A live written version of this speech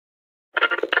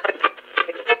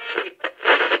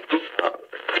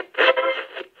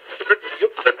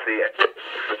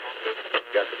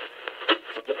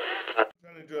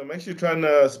I'm actually trying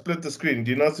to split the screen.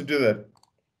 Do you know how to do that?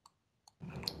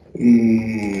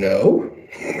 No.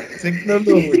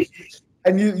 Technology.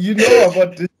 And you know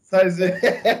about digitizing.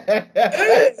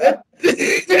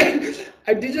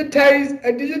 I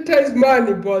digitize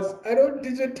money, boss. I don't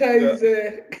Yeah.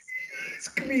 digitize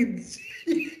screens.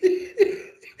 You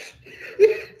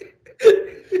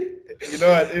know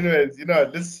what? Anyways, you know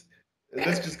what? Let's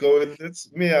just go with it.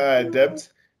 Me, I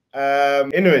adapt.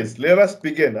 Anyways, let us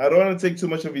begin. I don't want to take too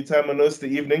much of your time. I know it's the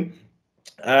evening.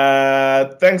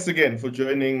 Thanks again for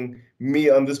joining me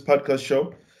on this podcast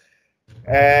show.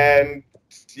 And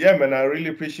yeah, man, I really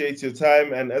appreciate your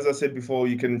time. And as I said before,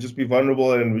 you can just be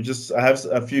vulnerable. And I have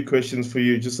a few questions for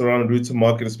you just around route to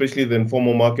market, especially the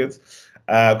informal market,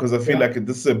 because I feel Yeah. like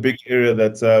this is a big area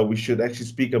that we should actually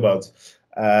speak about,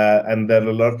 and that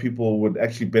a lot of people would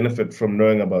actually benefit from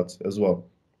knowing about as well.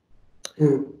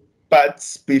 Mm.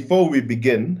 But before we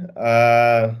begin,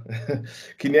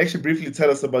 can you actually briefly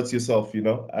tell us about yourself,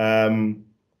 and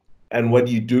what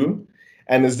you do?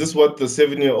 And is this what the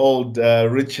 7-year-old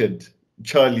Richard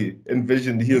Charlie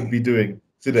envisioned he would be doing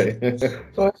today?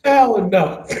 Oh, hell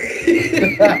no.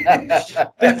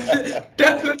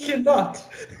 Definitely not.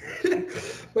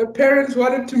 My parents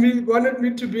wanted me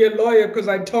to be a lawyer because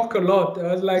I talk a lot.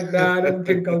 I was like, nah, I don't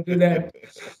think I'll do that.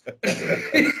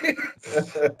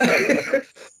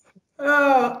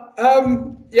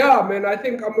 Yeah, man. I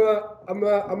think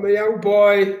I'm a young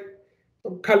boy,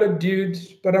 a colored dude,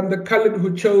 but I'm the colored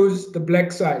who chose the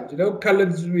black side. You know,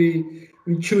 coloreds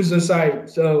we choose a side.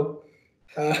 So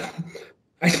uh,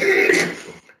 I,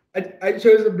 I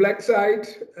chose the black side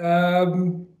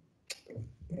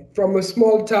from a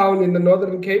small town in the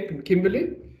Northern Cape in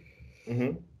Kimberley.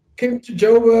 Hmm. Came to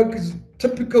Joburg, 'cause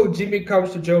typical Jimmy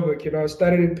comes to Joburg. You know, I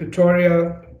started in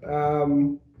Pretoria.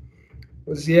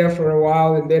 Was here for a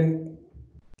while, and then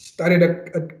studied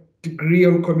a degree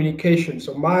on communication.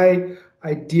 So my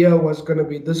idea was going to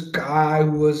be this guy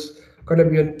who was going to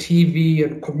be on TV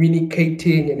and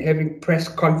communicating and having press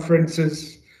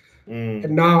conferences. And Mm.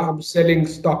 now I'm selling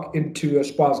stock into a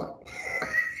spaza.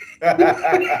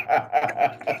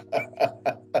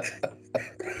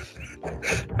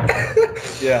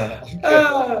 Yeah.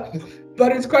 uh,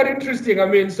 but it's quite interesting. I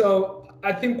mean, so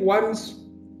I think once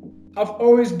I've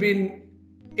always been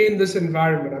in this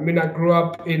environment. I mean, I grew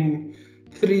up in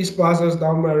three spazas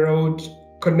down my road,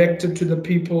 connected to the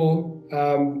people.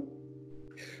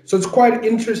 So it's quite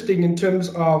interesting in terms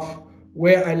of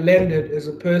where I landed as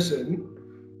a person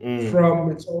Mm.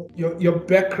 from your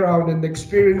background and the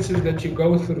experiences that you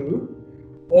go through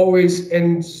always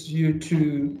ends you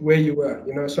to where you were.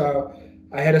 You know, so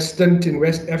I had a stint in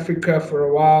West Africa for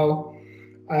a while.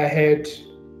 I had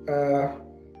uh,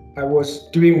 I was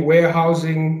doing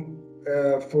warehousing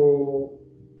for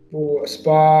a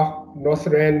spa, North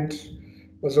Rand.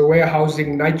 Was a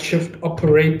warehousing night shift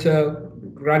operator,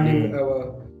 running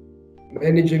Mm.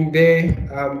 managing there.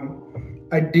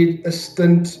 I did a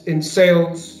stint in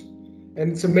sales,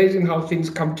 and it's amazing how things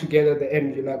come together at the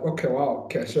end. You're like, okay, wow,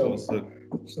 okay, so So,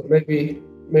 so maybe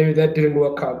that didn't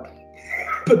work out,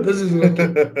 but this is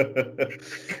working.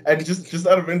 and just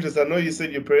out of interest, I know you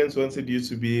said your parents wanted you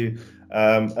to be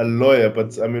a lawyer,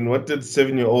 but I mean, what did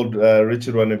 7-year-old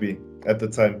Richard want to be at the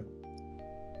time?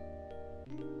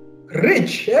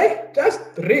 Rich, eh? Just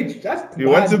rich, just He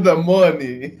wanted money. the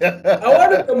money. I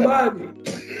wanted the money.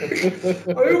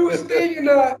 I mean, we were staying in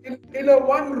a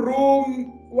one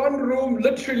room,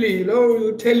 literally. You know, we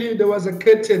will tell you there was a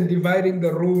curtain dividing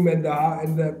the room and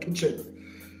the kitchen.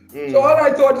 So all Mm.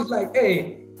 I thought is like,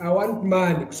 hey, I want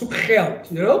money, soek geld,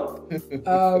 you know.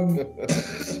 Um,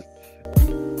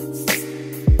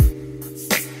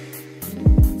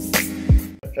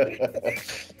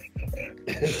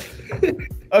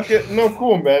 Okay, no,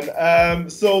 cool, man.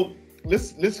 So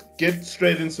let's get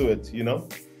straight into it.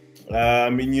 I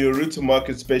mean, you're a route to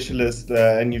market specialist,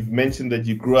 and you've mentioned that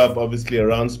you grew up obviously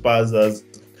around Spaza's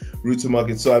route to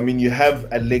market. So, I mean, you have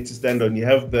a leg to stand on. You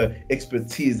have the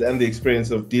expertise and the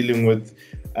experience of dealing with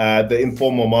the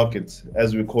informal market,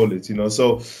 as we call it.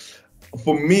 So,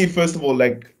 for me, first of all,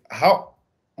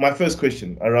 my first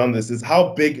question around this is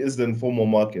how big is the informal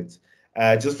market?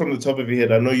 Just from the top of your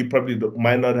head, I know you probably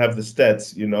might not have the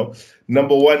stats.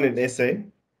 Number one in SA,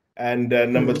 and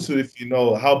number mhm. two, if you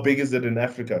know, how big is it in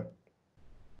Africa?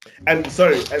 And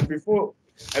sorry, and before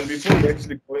we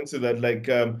actually go into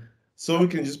that, so we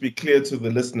can just be clear to the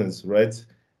listeners, right?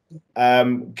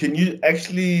 Can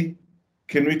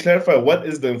we clarify what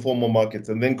is the informal market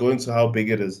and then go into how big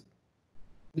it is?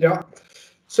 Yeah.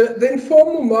 So the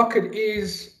informal market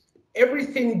is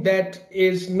everything that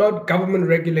is not government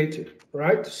regulated,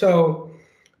 right? So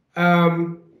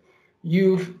um,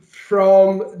 you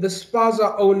from the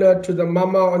spaza owner to the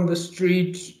mama on the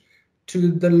street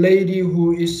to the lady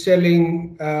who is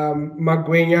selling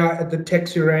magwenya at the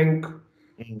taxi rank.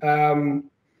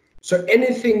 So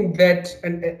anything that,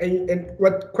 and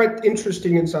what quite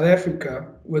interesting in South Africa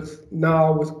with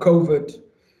COVID,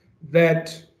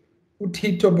 that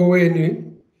Utito Boweni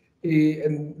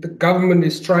and the government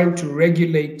is trying to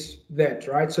regulate that,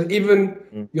 right? So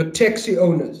even your taxi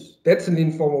owners, that's an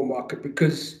informal market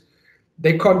because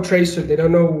they can't trace it. They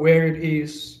don't know where it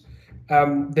is.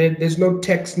 There's no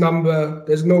tax number.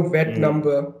 There's no VAT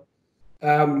number.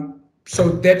 So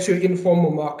that's your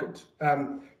informal market.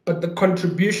 But the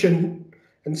contribution,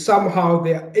 and somehow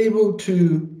they're able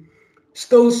to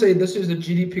still say this is a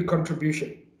GDP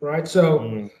contribution, right?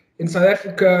 So in South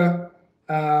Africa,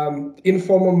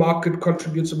 informal market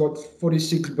contributes about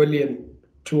 46 billion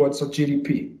towards the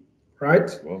GDP, right?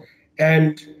 Wow.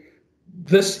 And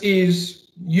this is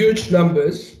huge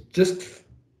numbers. Just,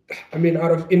 I mean,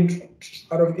 out of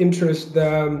interest,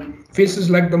 for instance,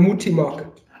 like the Muti market.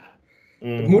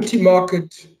 The Muti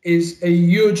market is a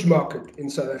huge market in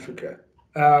South Africa.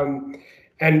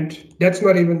 And that's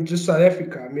not even just South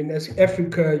Africa. I mean, as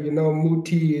Africa,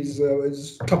 Muti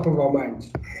is top of our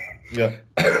minds. Yeah.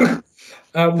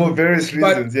 For various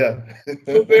reasons, yeah.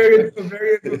 for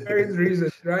various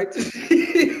reasons, right?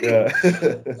 Yeah.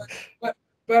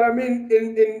 but I mean,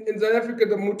 in South Africa,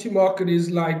 the Muti market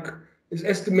is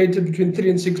estimated between 3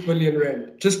 and 6 billion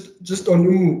rand, just on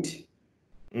Umuti,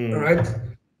 right?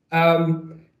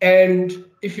 And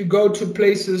if you go to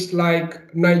places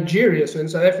like Nigeria, so in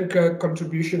South Africa,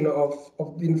 contribution of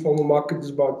the informal market is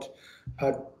about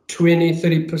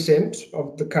 20-30%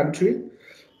 of the country.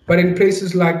 But in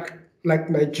places like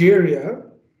Nigeria,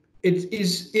 it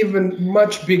is even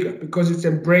much bigger because it's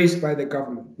embraced by the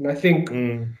government. And I think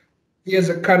we as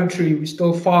a country, we're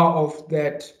still far off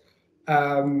that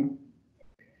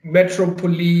Metro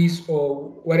Police or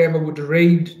whatever would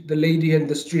raid the lady in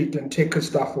the street and take her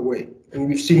stuff away. And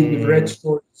we've read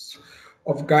stories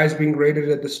of guys being raided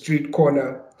at the street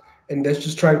corner and they're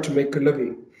just trying to make a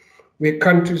living. Where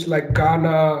countries like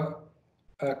Ghana,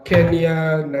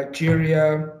 Kenya,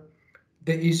 Nigeria,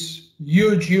 there is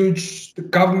huge, the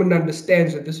government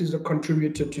understands that this is a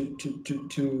contributor to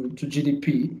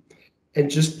GDP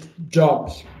and just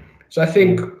jobs. So I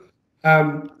think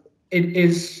it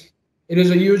is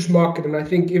a huge market, and I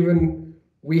think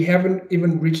we haven't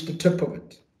even reached the tip of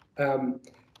it.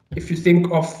 If you think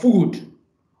of food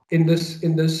in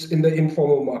the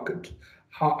informal market,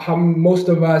 how most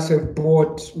of us have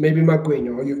bought maybe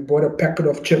magwenya, or you've bought a packet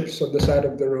of chips on the side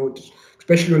of the road,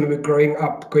 especially when we were growing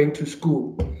up, going to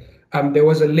school. There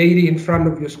was a lady in front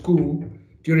of your school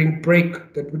during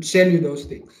break that would sell you those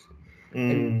things.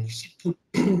 And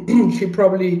she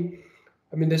probably,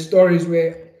 I mean, there's stories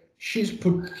where she's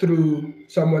put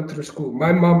someone through school.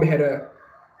 My mom had her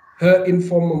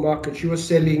informal market. She was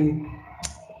selling,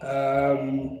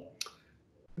 in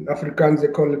Afrikaans, they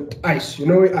call it ice. You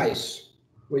know ice?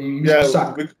 Where you use the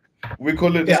suck. We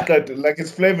call it like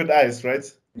it's flavored ice, right?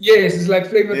 Yes, it's like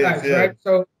flavored ice, right?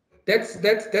 So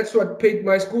that's what paid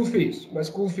my school fees. My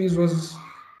school fees was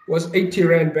 80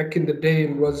 rand back in the day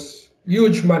and was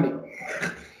huge money.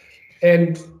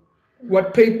 And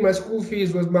what paid my school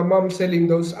fees was my mom selling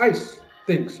those ice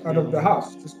things out of the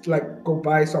house. Just like go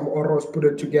buy some oros, put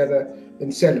it together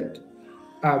and sell it.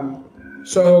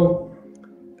 So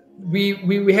we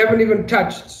haven't even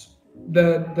touched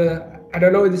the I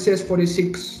don't know, it says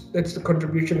 46, that's the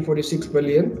contribution, 46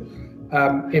 billion.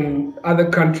 In other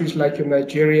countries like in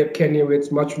Nigeria, Kenya, where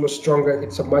it's much more stronger,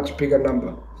 it's a much bigger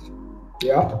number.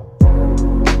 Yeah.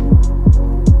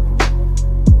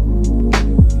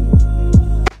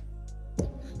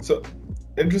 So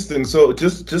interesting. So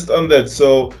just on that,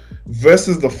 so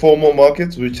versus the formal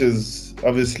market, which is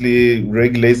obviously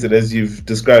regulated as you've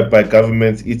described by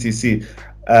government, etc.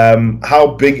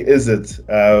 How big is it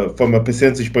from a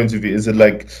percentage point of view? Is it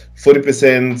like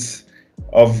 40%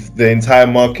 of the entire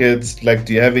market? Like,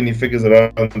 do you have any figures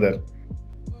around that?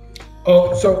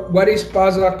 Oh, so what is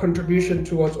PASA contribution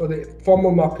towards or the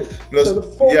formal market? No, so the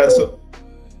formal,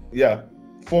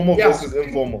 formal versus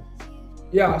informal.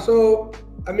 Yeah, so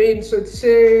I mean, so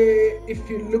say if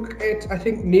you look at, I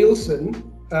think Nielsen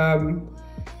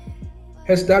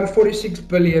has done 46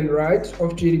 billion, right,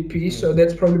 of GDP. So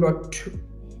that's probably about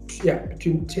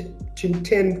between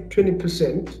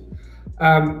 10-20%.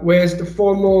 Whereas the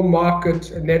formal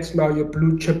market, and that's now your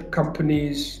blue chip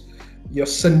companies, your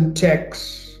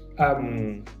Syntex,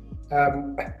 and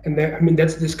then, I mean,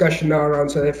 that's the discussion now around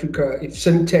South Africa. If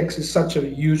Syntex is such a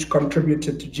huge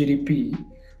contributor to GDP,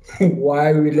 why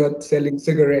are we not selling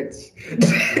cigarettes?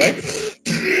 Right?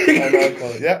 And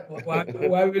alcohol. Yeah.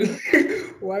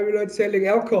 Why we not selling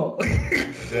alcohol?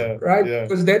 Yeah. Right? Yeah.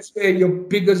 Because that's where your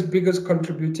biggest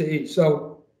contributor is.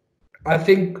 So I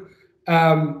think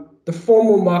the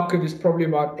formal market is probably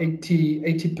about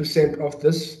 80% of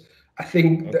this. I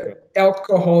think Okay. the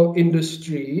alcohol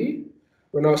industry,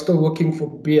 when I was still working for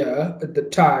beer at the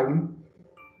time,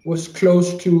 was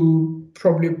close to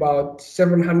probably about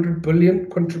 700 billion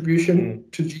contribution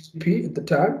to GDP at the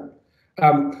time.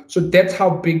 So that's how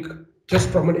big, just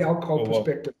from an alcohol Oh wow.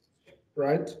 perspective,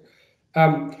 right?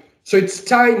 So it's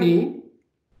tiny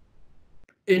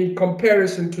in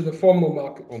comparison to the formal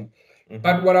market.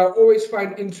 But what I always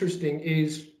find interesting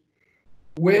is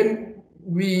when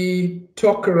we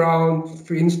talk around,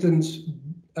 for instance,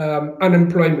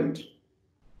 unemployment,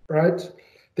 right?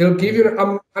 They'll give you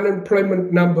an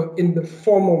unemployment number in the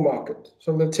formal market.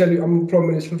 So they'll tell you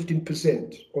unemployment is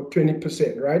 15% or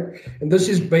 20%, right? And this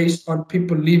is based on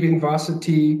people leaving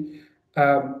varsity.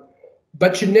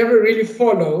 But you never really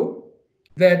follow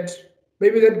that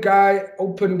maybe that guy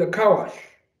opened a car wash,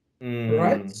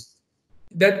 right?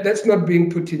 That's not being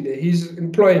put in there. He's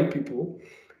employing people.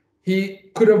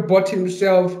 He could have bought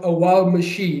himself a wild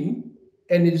machine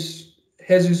and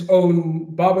has his own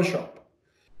barbershop.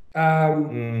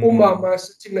 Umama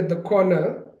sitting at the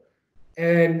corner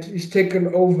and is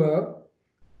taken over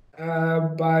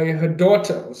by her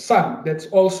daughter or son that's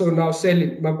also now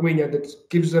selling magwinya that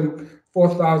gives them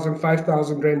 4,000,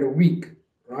 5,000 rand a week,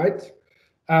 right?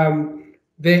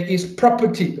 There is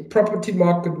property. The property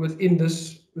market within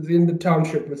the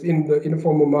township, within the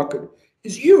informal market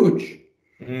is huge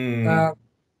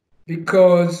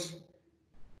because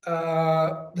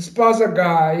the spaza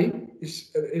guy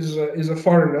is a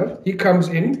foreigner. He comes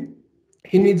in,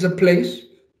 he needs a place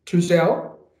to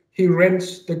sell. He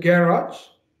rents the garage.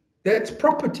 That's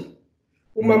property.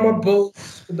 Umama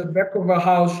builds in the back of her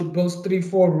house. She builds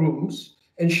 3-4 rooms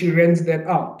and she rents that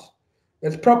out.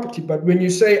 That's property. But when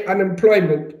you say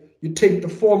unemployment, you take the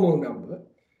formal number.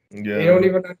 They don't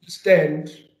even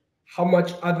understand how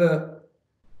much other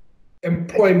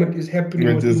employment is happening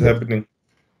It is within happening.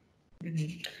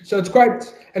 So it's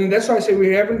quite, and that's why I say we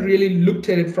haven't really looked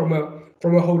at it from a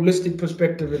holistic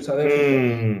perspective in South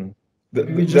Africa. That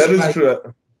is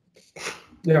true.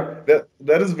 Yeah.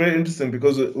 That is very interesting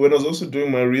because when I was also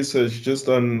doing my research just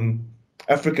on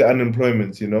Africa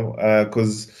unemployment,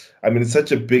 because I mean it's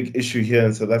such a big issue here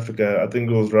in South Africa. I think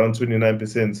it was around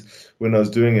 29% when I was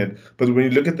doing it. But when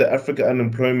you look at the Africa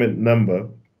unemployment number,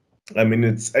 I mean,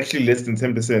 it's actually less than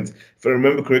 10%. If I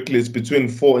remember correctly, it's between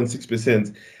 4 and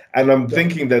 6%. And I'm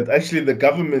thinking that actually the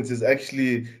government is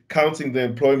actually counting the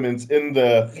employment in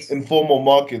the informal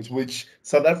market, which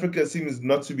South Africa seems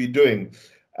not to be doing.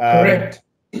 Correct.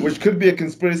 Which could be a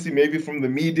conspiracy, maybe from the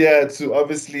media to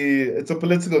obviously, it's a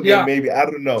political game, maybe. I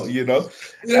don't know,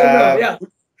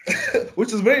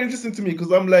 which is very interesting to me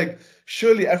because I'm like,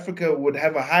 surely Africa would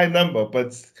have a high number.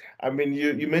 But I mean,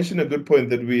 you mentioned a good point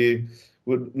that we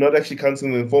would not actually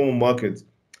counting the informal market,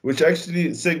 which actually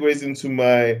segues into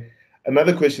my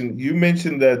another question. You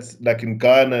mentioned that like in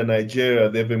Ghana, Nigeria,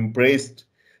 they've embraced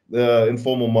the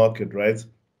informal market, right?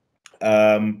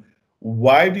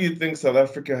 Why do you think South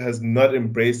Africa has not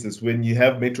embraced this when you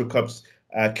have Metro Cups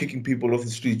kicking people off the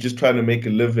street just trying to make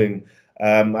a living?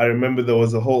 I remember there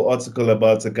was a whole article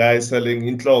about a guy selling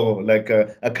intlo, like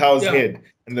a cow's head,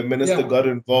 and the minister got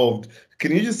involved.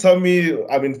 Can you just tell me,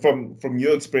 I mean, from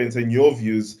your experience and your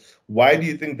views, why do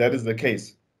you think that is the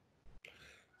case?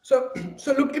 So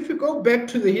look, if you go back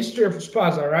to the history of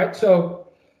Spaza, right? So,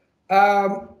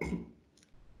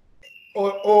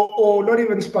 or not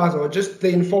even Spaza, or just the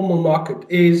informal market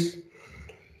is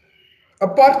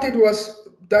apartheid was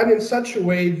done in such a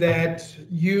way that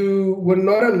you were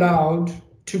not allowed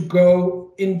to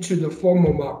go into the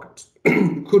formal market.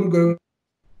 You couldn't go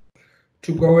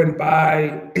and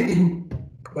buy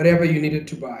whatever you needed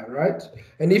to buy, right?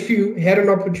 And if you had an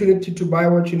opportunity to buy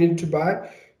what you needed to buy,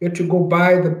 you had to go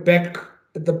buy the back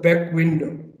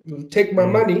window. You'll take my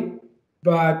money,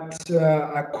 but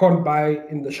I can't buy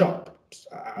in the shop.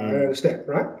 I understand,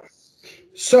 right?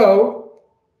 So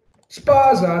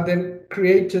Spaza then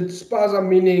created Spaza,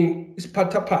 meaning it's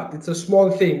patapat. It's a small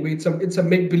thing. It's a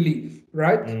make believe,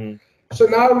 right? So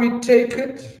now we take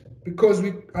it because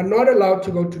we are not allowed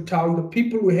to go to town. The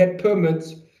people who had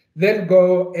permits then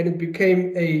go, and it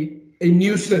became a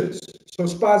nuisance. So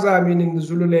Spaza, I mean in the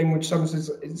Zulu language, some says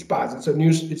it's Spaza.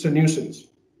 It's a nuisance,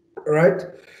 right?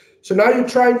 So now you're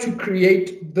trying to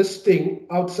create this thing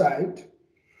outside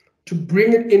to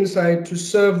bring it inside to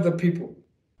serve the people.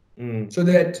 So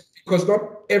that, because not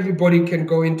everybody can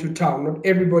go into town, not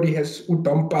everybody has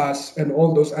Udom pass and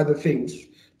all those other things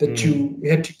that you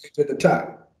had to get at the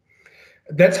time.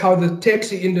 That's how the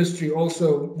taxi industry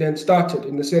also then started,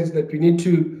 in the sense that we need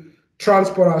to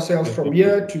transport ourselves from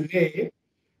here to there,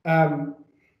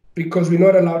 because we're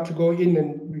not allowed to go in,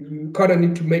 and we kind of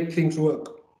need to make things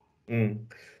work.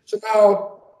 So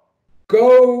now,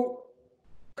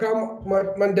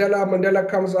 Mandela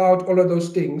comes out, all of those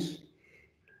things.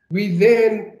 We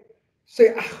then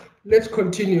say, let's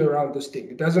continue around this thing.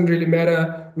 It doesn't really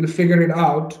matter. We'll figure it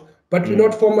out. But we're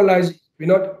not formalizing. We're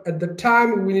not, at the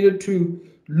time we needed to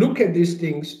look at these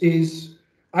things is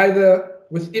either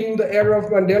within the era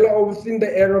of Mandela or within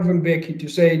the era of Mbeki, to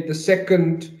say let's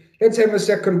have a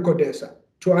second CODESA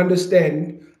to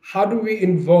understand how do we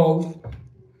involve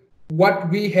what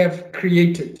we have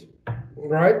created,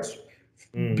 right?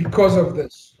 Because of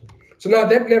this. So now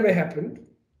that never happened.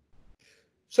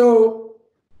 So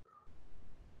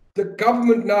the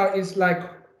government now is like,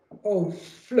 oh,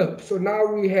 flip. So now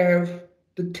we have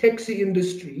the taxi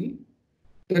industry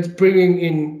that's bringing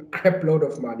in a crap load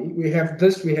of money. We have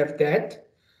this, we have that.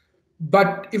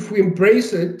 But if we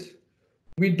embrace it,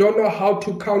 we don't know how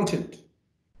to count it.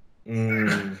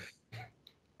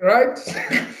 Right?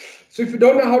 So if we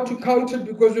don't know how to count it,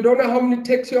 because we don't know how many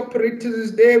taxi operators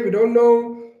is there, we don't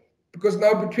know, because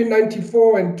now between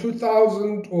 94 and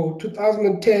 2000 or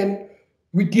 2010,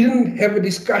 we didn't have a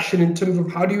discussion in terms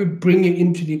of how do you bring it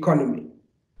into the economy.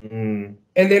 And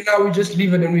then now we just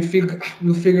leave it and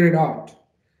we'll figure it out.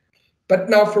 But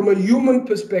now from a human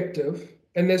perspective,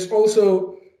 and there's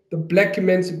also the Black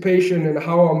emancipation and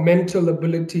how our mental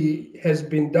ability has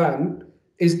been done,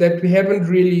 is that we haven't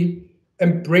really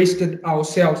embraced it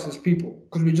ourselves as people,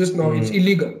 because we just know it's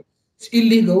illegal. It's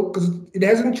illegal because it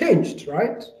hasn't changed,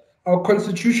 right? Our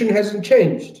constitution hasn't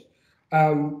changed.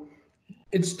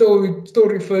 It's still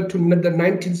referred to the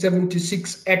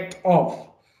 1976 Act of,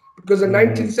 because the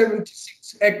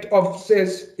 1976 Act of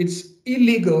says it's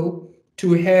illegal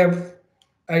to have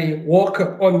a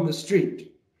walker on the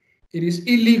street. It is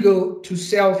illegal to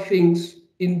sell things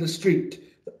in the street.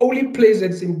 The only place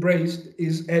that's embraced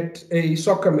is at a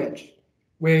soccer match,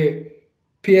 where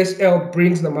PSL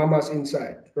brings the mamas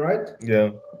inside, right?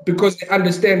 Yeah. Because they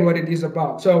understand what it is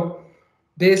about. So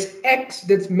there's acts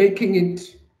that's making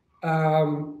it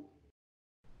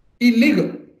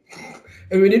illegal,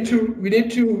 and we need to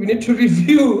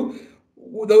review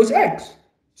those acts.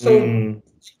 So you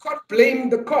can't blame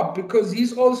the cop, because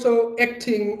he's also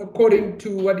acting according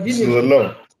to what he needs to the to.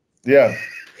 law. Yeah.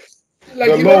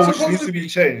 Like, the law which needs to be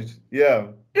changed. Yeah.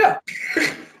 Yeah.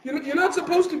 You're not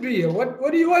supposed to be here.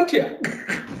 What do you want here?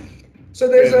 So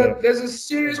there's a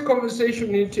serious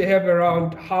conversation we need to have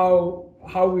around how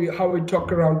we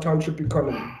talk around township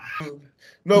economy.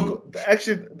 No,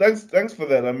 actually, thanks for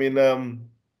that. I mean,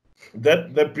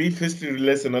 that brief history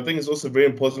lesson, I think, is also very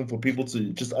important for people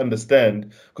to just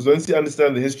understand, because once you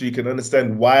understand the history, you can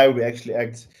understand why we actually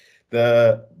act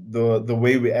the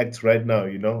way we act right now.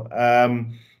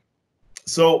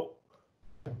 So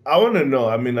I want to know.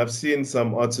 I mean, I've seen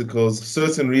some articles,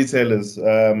 certain retailers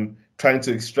trying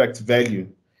to extract value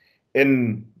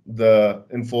in the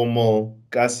informal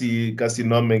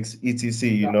Kasinomics,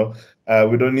 etc.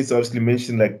 We don't need to obviously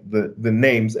mention like the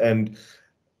names. And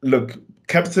look,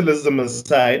 capitalism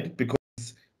aside,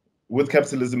 because with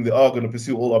capitalism they are going to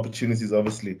pursue all opportunities.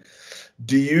 Obviously,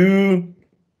 do you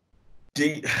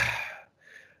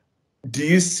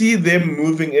see them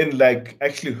moving in, like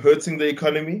actually hurting the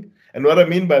economy? And what I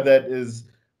mean by that is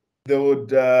they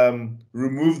would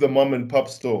remove the mom and pop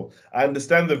store. I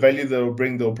understand the value they'll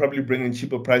bring. They'll probably bring in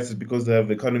cheaper prices because they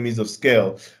have economies of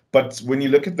scale. But when you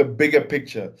look at the bigger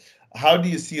picture, how do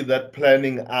you see that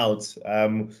planning out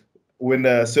when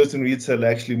a certain retailer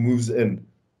actually moves in?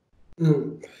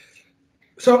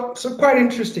 So quite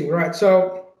interesting, right?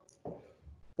 So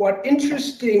what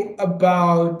interesting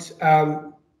about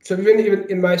so even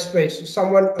in my space,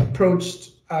 someone approached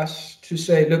us to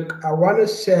say, look, I want to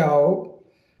sell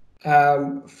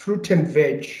fruit and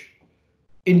veg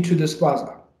into the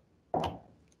spaza.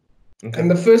 Okay.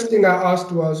 And the first thing I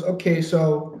asked was, okay,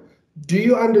 so do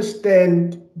you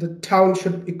understand the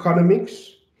township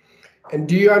economics? And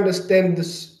do you understand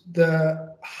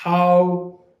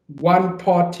how one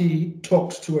party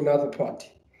talks to another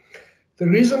party? The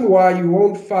reason why you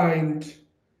won't find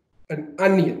an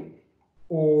onion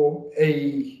or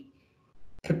a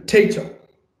potato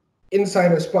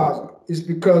inside a spaza is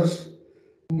because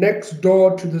next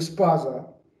door to the spaza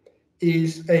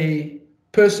is a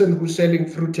person who's selling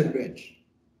fruit and veg,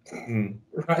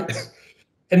 right?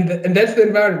 And that's the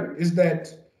environment, is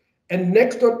that And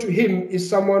next door to him is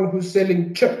someone who's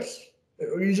selling chips.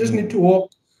 You just need to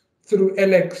walk through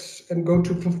LX and go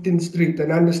to 15th Street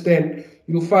and understand.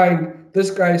 You'll find this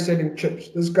guy is selling chips.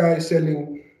 This guy is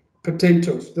selling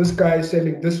potatoes. This guy is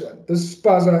selling this one. This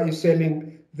spaza is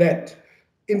selling that.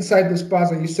 Inside the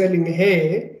spaza, he's selling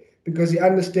hair because he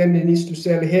understands he needs to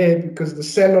sell hair because the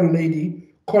salon lady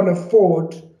can't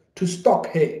afford to stock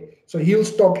hair. So he'll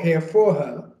stock hair for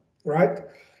her, right?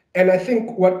 And I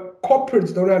think what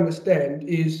corporates don't understand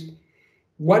is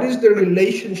what is the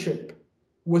relationship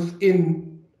within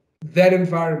that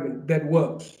environment that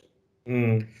works?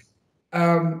 And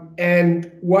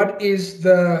what is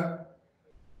the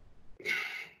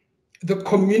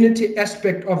community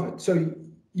aspect of it? So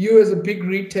you as a big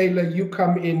retailer, you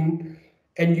come in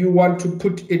and you want to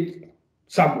put it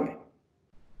somewhere.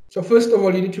 So first of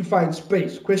all, you need to find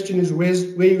space. Question is, where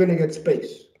you're going to get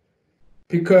space?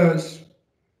 Because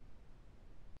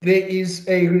there is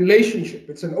a relationship.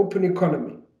 It's an open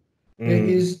economy. There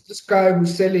is this guy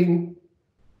who's selling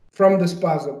from the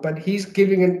spaza, but he's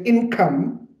giving an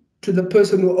income to the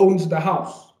person who owns the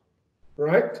house,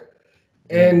 right?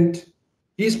 And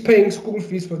he's paying school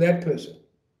fees for that person.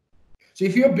 So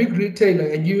if you're a big retailer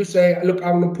and you say, look,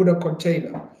 I'm going to put a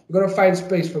container, you're going to find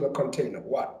space for the container.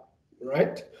 One,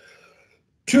 right?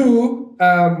 Two,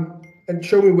 and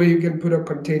show me where you can put a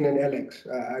container in LX.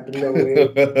 I don't know where.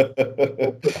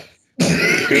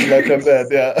 Good luck on that,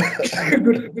 yeah.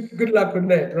 good luck on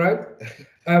that, right?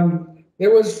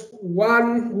 There was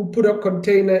one who put a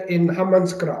container in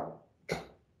Hammanskraal.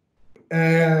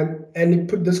 And he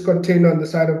put this container on the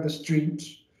side of the street.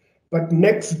 But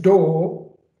next door,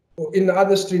 or in the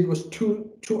other street, was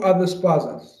two other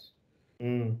spazas.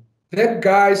 That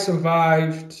guy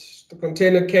survived. The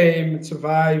container came, it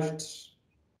survived.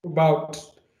 It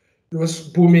was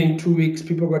booming 2 weeks.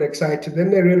 People got excited.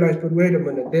 Then they realized, but wait a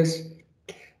minute, there's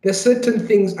certain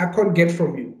things I can't get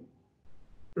from you,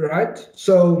 right?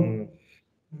 So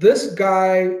this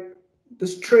guy,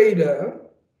 this trader,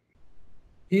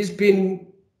 he's been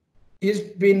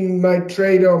my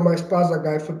trader or my spaza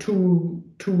guy for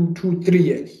 3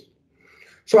 years.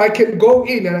 So I can go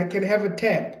in and I can have a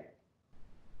tab.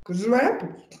 Because this is what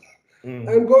happens.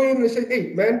 I can go in and say,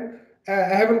 hey, man, I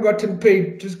haven't gotten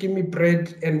paid. Just give me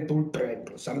bread and bull bread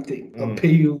or something. I'll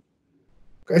pay you.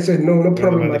 I said, no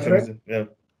problem, my friend. Yeah.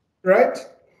 Right?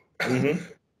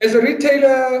 As a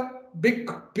retailer, big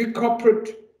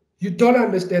corporate, you don't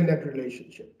understand that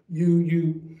relationship.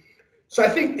 So I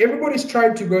think everybody's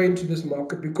trying to go into this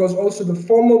market because also the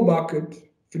formal market,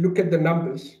 if you look at the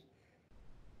numbers,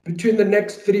 between the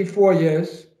next 3-4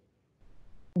 years,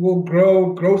 will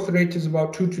grow. Growth rate is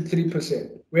about 2 to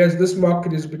 3%, whereas this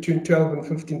market is between 12 and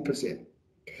 15%.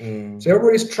 So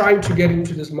everybody's trying to get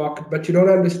into this market, but you don't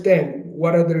understand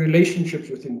what are the relationships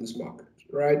within this market,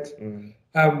 right?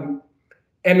 And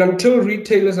until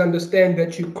retailers understand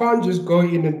that you can't just go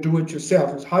in and do it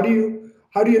yourself, is how do you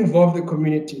involve the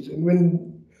communities? And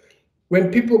when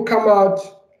people come out,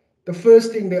 the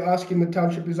first thing they ask in the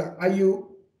township is, are you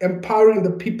empowering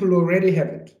the people who already have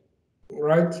it,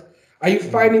 right? Are you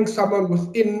finding someone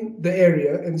within the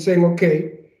area and saying,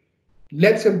 okay,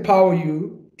 let's empower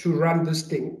you to run this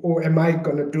thing, or am I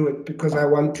going to do it because I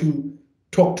want to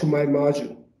talk to my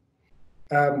margin?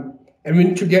 And we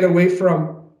need to get away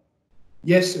from,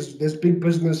 yes, there's big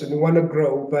business and we want to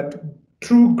grow, but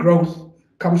true growth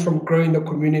comes from growing the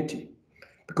community,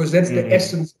 because that's the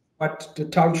essence of what the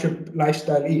township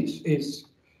lifestyle is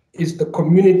the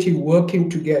community working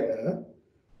together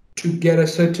to get a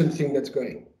certain thing that's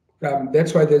going.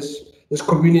 That's why there's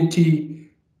communities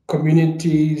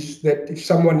that if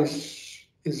someone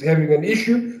is having an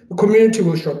issue, the community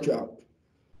will shut you out.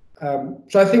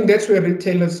 So I think that's where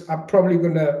retailers are probably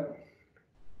gonna,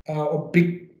 or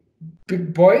big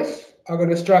boys are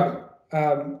gonna struggle.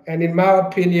 And in my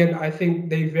opinion, I think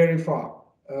they're very far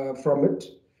from it,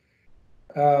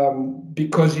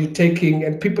 because you're taking,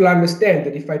 and people understand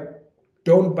that if I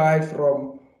don't buy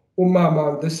from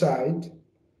Umama on this side,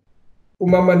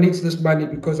 Umama needs this money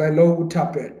because I know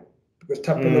Utapen, because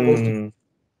Tapen goes to,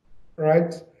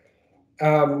 right?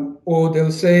 Or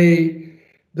they'll say,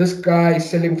 this guy is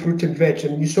selling fruit and veg,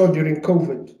 and you saw during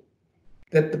COVID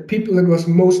that the people that was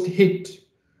most hit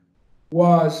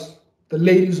was the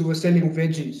ladies who were selling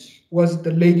veggies, was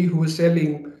the lady who was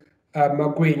selling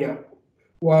magwenya,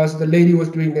 was the lady who was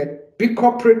doing that. Big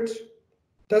corporate,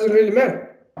 doesn't really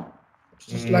matter. It's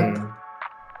just like,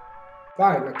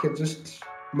 fine, I can just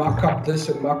mark up this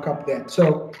and mark up that.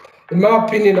 So in my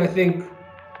opinion, I think,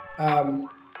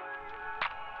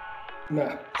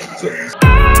 nah.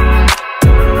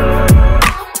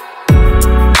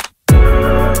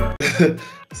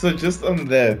 So just on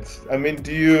that, I mean,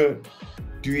 do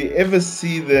you ever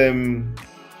see them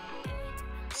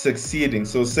succeeding?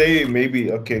 So say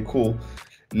maybe, okay, cool.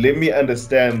 Let me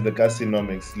understand the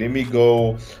Kasinomics. Let me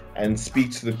go and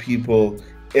speak to the people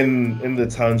in the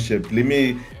township. Let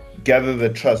me gather the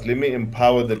trust. Let me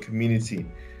empower the community.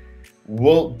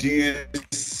 Well, do you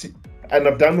see, and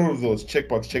I've done all of those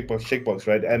checkbox, checkbox, checkbox,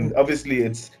 right? And obviously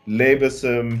it's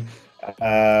laborsome.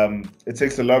 It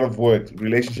takes a lot of work,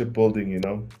 relationship building, you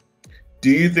know. Do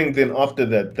you think then after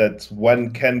that that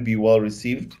one can be well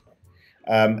received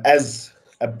as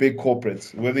a big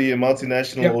corporate, whether you're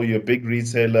multinational Yeah. or you're a big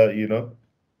retailer, you know?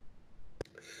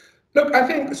 Look, I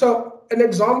think so. An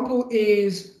example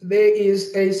is there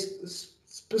is a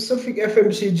specific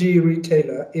FMCG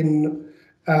retailer in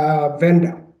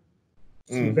Venda.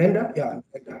 In Venda, yeah,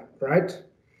 Venda, right?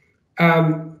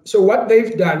 So what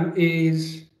they've done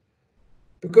is,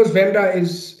 because Venda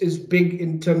is big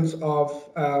in terms of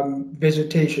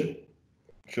vegetation.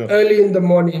 Sure. Early in the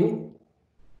morning,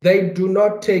 they do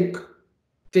not take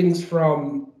things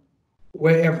from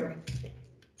wherever.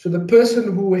 So the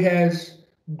person who has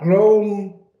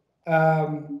grown,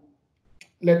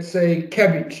 let's say,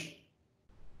 cabbage,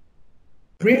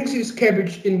 brings his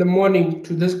cabbage in the morning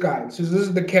to this guy. So this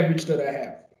is the cabbage that I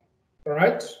have, all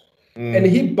right? And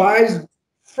he buys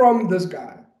from this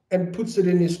guy and puts it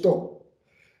in his store.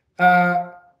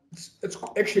 It's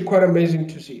actually quite amazing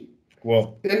to see.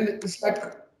 Well, And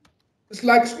it's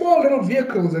like small little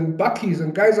vehicles and buckies,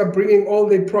 and guys are bringing all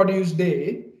their produce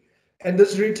there. And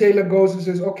this retailer goes and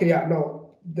says, okay, yeah, no,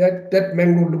 that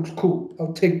mango looks cool.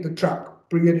 I'll take the truck,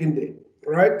 bring it in there,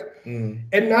 right?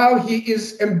 And now he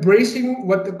is embracing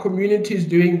what the community is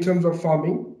doing in terms of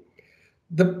farming.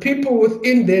 The people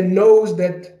within there knows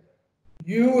that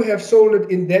you have sold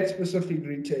it in that specific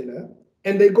retailer,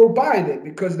 and they go buy there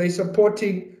because they're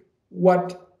supporting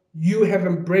what you have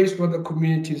embraced, what the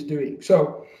community is doing.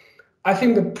 So I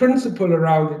think the principle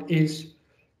around it is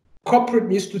corporate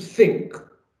needs to think,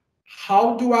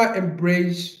 how do I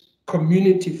embrace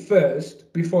community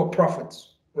first before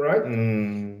profits,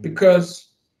 right? Because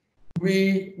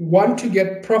we want to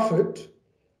get profit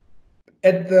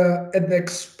at the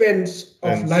expense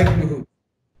of livelihood,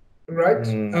 right?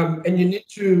 And you need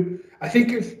to, I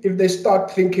think if they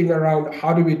start thinking around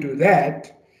how do we do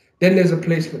that, then there's a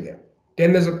place for them.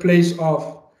 Then there's a place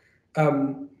of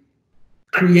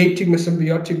creating a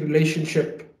symbiotic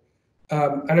relationship.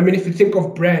 And I mean, if you think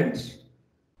of brands,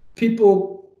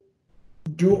 people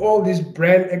do all these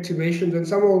brand activations, and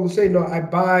someone will say, no, I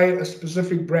buy a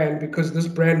specific brand because this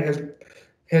brand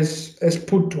has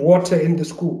put water in the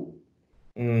school.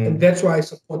 And that's why I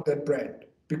support that brand,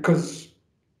 because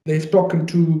they've spoken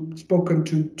to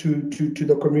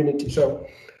the community. So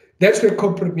that's where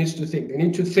corporate needs to think. They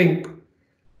need to think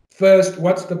first,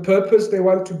 what's the purpose they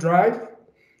want to drive?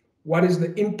 What is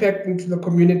the impact into the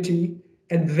community?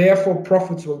 And therefore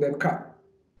profits will then come.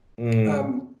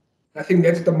 I think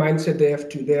that's the mindset they have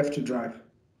to drive.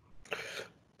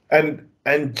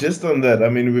 And just on that, I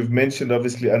mean, we've mentioned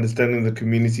obviously understanding the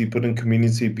community, putting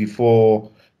community before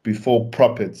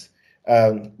profits,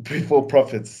 before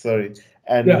profits. Sorry,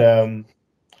 and Yeah.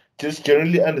 Just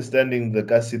generally understanding the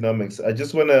Kasinomics. I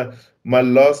just wanna my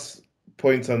last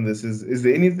point on this is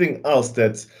there anything else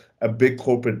that a big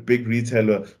corporate, big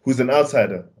retailer who's an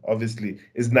outsider, obviously,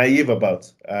 is naive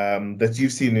about that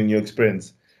you've seen in your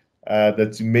experience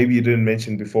that maybe you didn't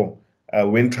mention before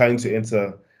when trying to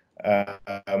enter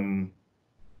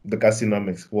the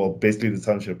Kasinomics, well, basically the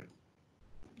township?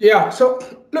 Yeah. So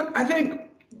look, I think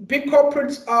big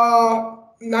corporates are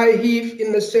naive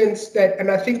in the sense that,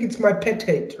 and I think it's my pet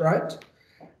hate, right?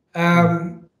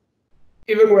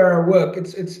 Even where I work,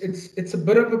 it's a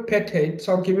bit of a pet hate.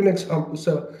 So I'll give you an example.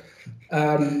 So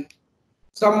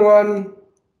someone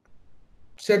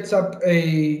sets up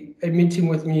a meeting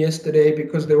with me yesterday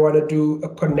because they want to do a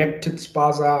connected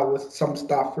spaza with some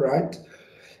stuff, right?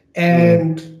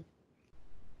 And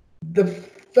the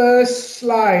first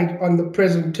slide on the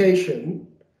presentation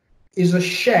is a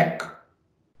shack,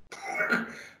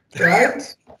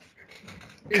 right?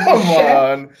 Come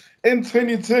on, in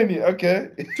 2020, okay.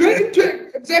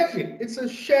 2020, exactly. It's a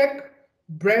shack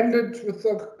branded with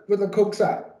a Coke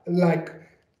sign, like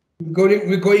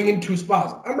we're going into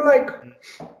spas. I'm like,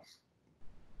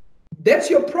 that's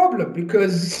your problem,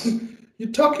 because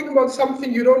you're talking about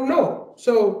something you don't know.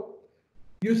 So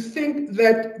you think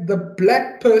that the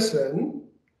black person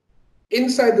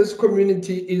inside this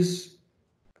community is,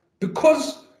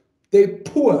 because they're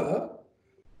poor,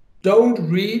 don't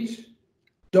read,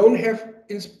 don't have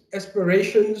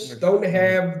aspirations, don't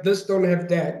have this, don't have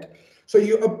that. So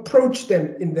you approach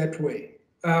them in that way.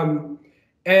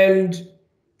 And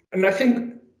I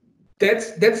think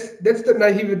that's the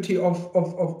naivety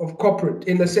of corporate,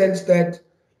 in the sense that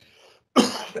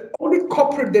the only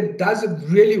corporate that does it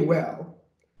really well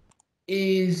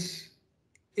is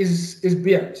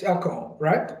beer, it's alcohol,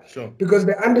 right? Sure. Because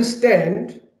they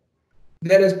understand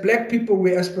that as Black people,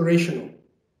 we're aspirational,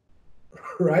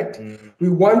 right? We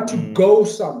want to go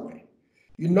somewhere.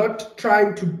 You're not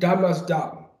trying to dumb us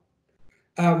down.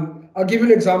 I'll give you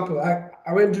an example.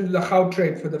 I went to the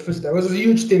Gautrain for the first time. It was a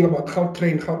huge thing about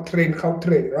Gautrain,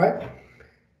 right?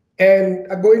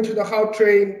 And I go into the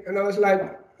Gautrain and I was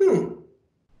like,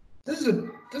 this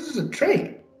is a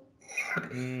train,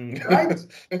 right?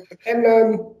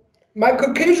 And my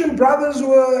Caucasian brothers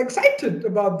were excited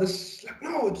about this. Like,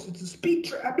 no, it's a speed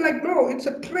train. I'm like, no, it's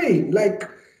a train. Like,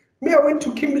 me, I went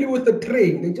to Kimberley with a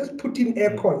train. They just put in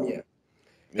aircon here.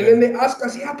 And then they asked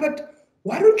us, yeah, but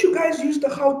why don't you guys use the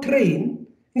Gautrain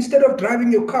instead of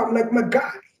driving your car? I'm like, my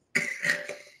guy,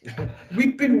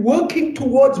 we've been working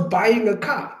towards buying a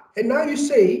car. And now you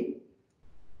say,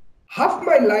 half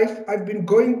my life I've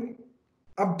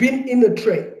been in a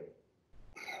train,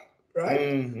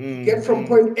 right? Get from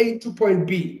point A to point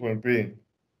B. Point B.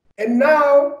 And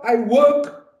now I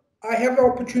work, I have the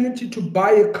opportunity to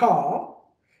buy a car.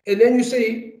 And then you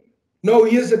say, no,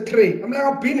 here's a train. I'm like,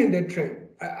 I've been in that train.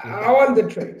 I want the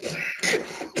train.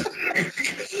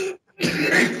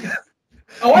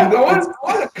 I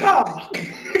want a car.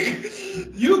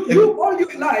 You all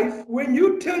your life, when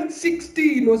you turned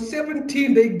 16 or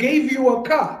 17, they gave you a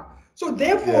car. So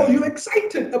therefore, you're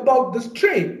excited about this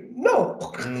train. No,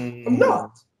 I'm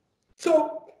not.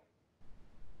 So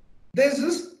there's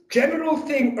this general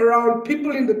thing around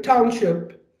people in the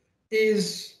township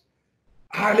is,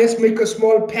 let's make a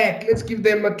small pack. Let's give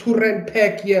them a 2 rand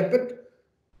pack here. But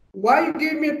why you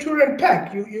give me a 2 rand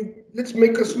pack? Let's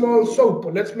make a small soap,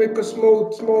 or let's make a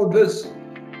small this.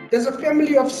 There's a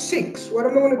family of 6. What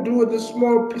am I going to do with a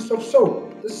small piece of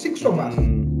soap? There's 6 of us.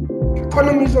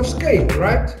 Economies of scale,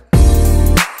 right?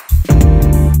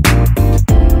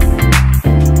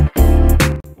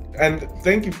 And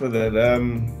thank you for that.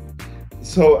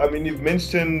 So, I mean, you've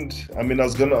mentioned, I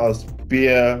was going to ask,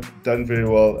 beer, done very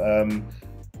well.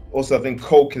 Also, I think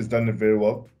Coke has done it very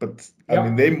well. But, I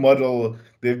mean,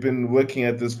 they've been working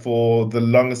at this for the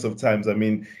longest of times. I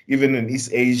mean, even in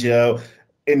East Asia,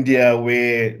 India,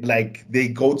 where like they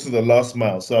go to the last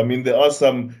mile. So, I mean, there are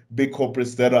some big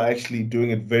corporates that are actually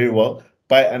doing it very well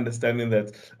by understanding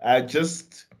that.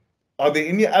 Are there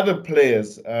any other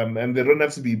players, and they don't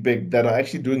have to be big, that are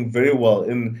actually doing very well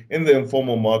in the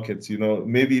informal markets? You know,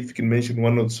 maybe if you can mention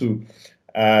 1 or 2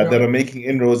 that are making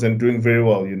inroads and doing very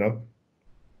well, you know?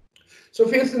 So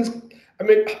for instance, I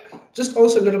mean, just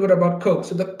also a little bit about Coke.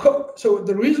 So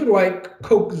the reason why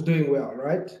Coke is doing well,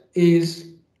 right, is,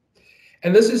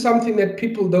 and this is something that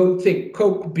people don't think,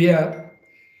 Coke, beer,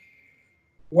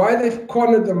 why they've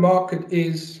cornered the market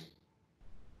is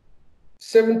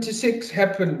 76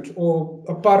 happened, or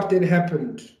apartheid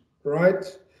happened, right?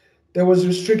 There was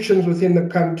restrictions within the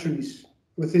countries,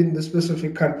 within the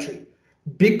specific country.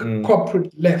 Big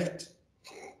corporate left.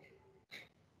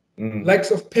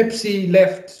 Likes of Pepsi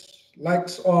left.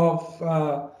 Likes of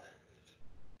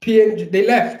P&G, they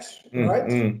left,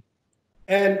 right?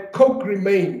 And Coke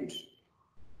remained,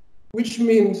 which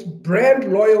means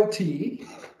brand loyalty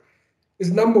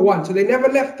is number 1. So they never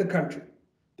left the country.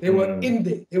 They were in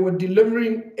there. They were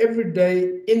delivering every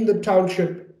day in the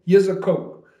township. Here's a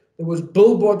Coke. There was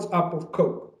billboards up of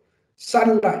Coke.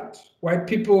 Sunlight. White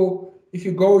people, if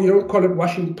you go, you don't call it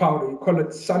washing powder. You call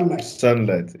it sunlight.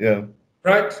 Sunlight, yeah.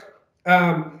 Right?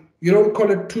 You don't call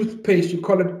it toothpaste. You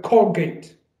call it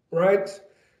Colgate. Right?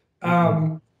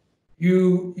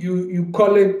 You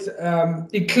call it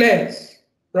Eclairs.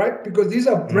 Right? Because these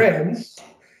are brands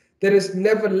that has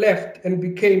never left and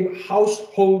became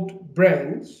household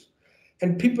brands,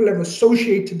 and people have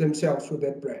associated themselves with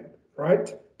that brand,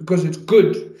 right? Because it's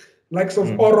good, likes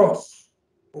of Oros,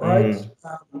 right?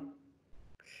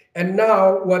 And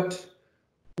now what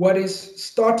is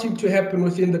starting to happen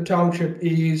within the township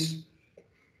is,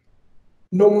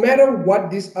 no matter what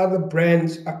these other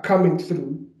brands are coming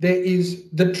through, there is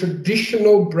the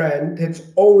traditional brand that's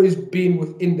always been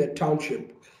within the township.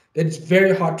 That it's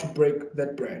very hard to break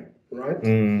that brand, right?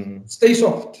 Stay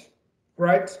soft,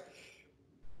 right?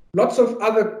 Lots of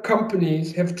other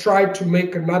companies have tried to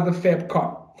make another Fab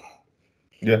car.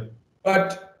 Yeah.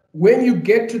 But when you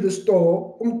get to the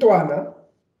store, Umtwana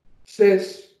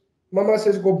says, Mama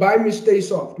says, go buy me Stay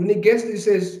Soft. When he gets there, he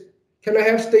says, can I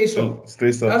have Stay Soft?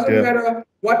 Stay Soft, Doesn't matter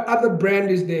what other brand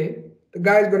is there, the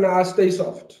guy's gonna ask Stay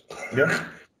Soft. Yeah.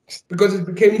 Because it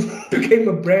became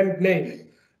a brand name.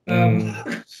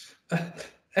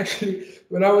 Actually,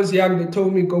 when I was young, they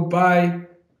told me go buy.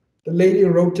 The lady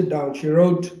wrote it down. She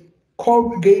wrote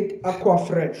Colgate Aqua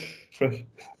Fresh. And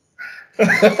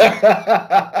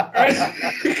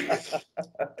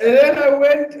then I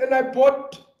went and I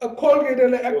bought a Colgate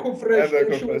and an Aqua Fresh,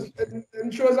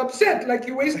 and she was upset. Like,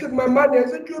 you wasted my money. I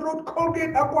said, you wrote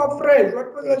Colgate Aqua Fresh.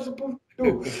 What was I supposed to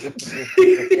do?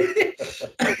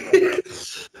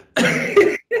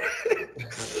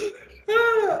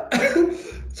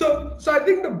 So I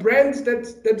think the brands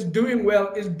that's doing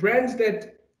well is brands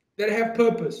that have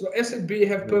purpose. So S&B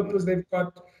have purpose. They've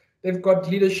got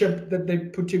leadership that they're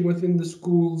putting within the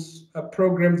schools,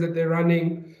 programs that they're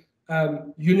running.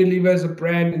 Unilever as a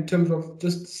brand in terms of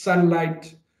just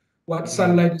Sunlight, what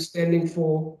Sunlight is standing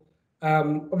for.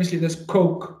 Obviously, there's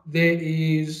Coke. There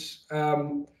is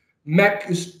Mac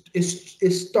is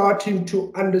starting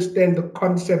to understand the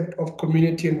concept of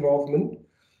community involvement,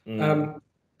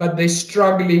 but they're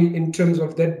struggling in terms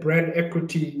of that brand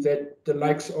equity that the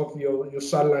likes of your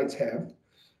Sunlights have.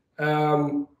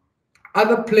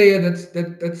 Other player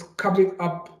that's coming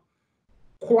up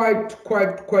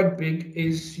quite big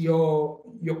is your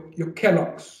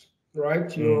Kellogg's,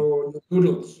 right? Your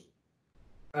noodles.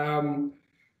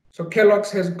 So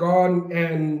Kellogg's has gone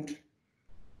and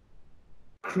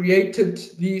created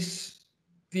these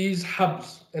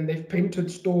hubs, and they've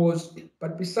painted stores.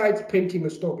 But besides painting a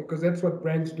store, because that's what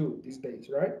brands do these days,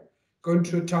 right? Go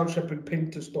into a Township and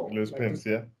paint a store. Those paints,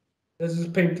 yeah. This is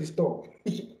paint a store,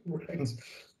 right?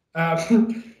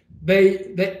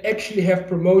 They actually have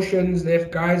promotions. They have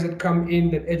guys that come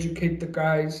in that educate the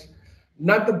guys.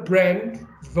 Not the brand,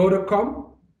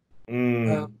 Vodacom.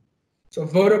 So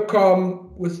Vodacom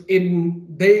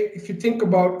if you think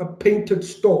about a painted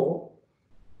store,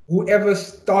 whoever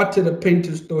started a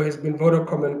painted store has been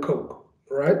Vodacom and Coke,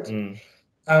 right?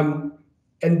 And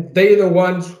they're the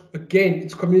ones, again,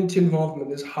 it's community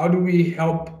involvement. Is how do we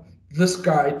help this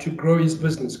guy to grow his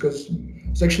business? Because I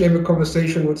was actually having a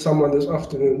conversation with someone this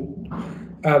afternoon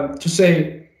to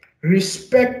say,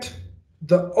 respect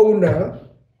the owner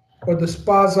or the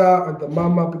spaza or the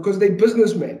mama, because they're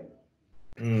businessmen,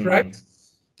 right?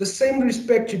 The same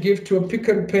respect you give to a Pick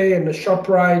and Pay and a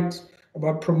ShopRite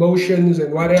about promotions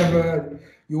and whatever.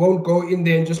 You won't go in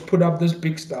there and just put up this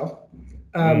big stuff.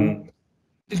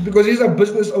 It's because these are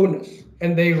business owners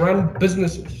and they run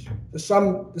businesses. There's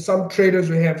some traders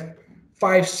who have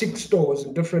 5-6 stores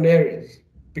in different areas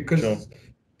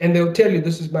and they'll tell you,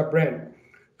 this is my brand.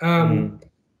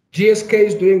 GSK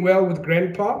is doing well with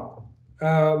Grandpa.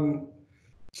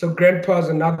 So Grandpa is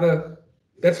another,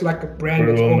 that's like a brand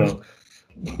that's always,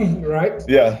 right?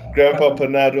 Yeah, Grandpa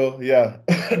Panado, yeah.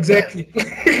 Exactly.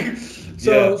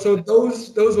 So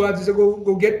those ones, so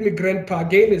go get me Grandpa.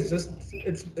 Again, it's just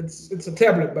it's a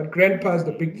tablet, but Grandpa is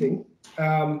the big thing.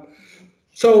 And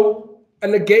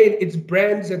again, it's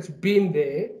brands that's been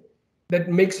there that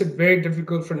makes it very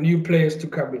difficult for new players to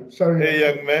come in. Sorry. Hey,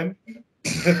 young man.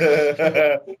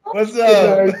 What's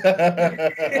up?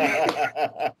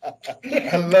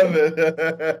 I love it.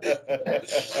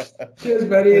 Cheers,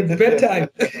 buddy. It's bedtime.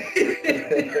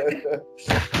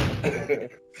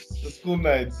 The school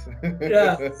nights.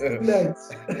 Yeah, school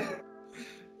nights.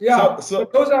 Yeah. So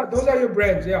those are your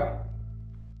brands. Yeah.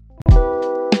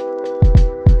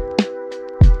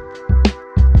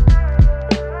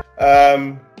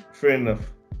 Fair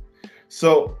enough.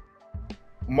 So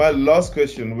my last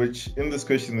question, which in this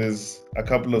question is a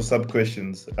couple of sub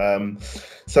questions,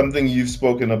 something you've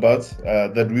spoken about,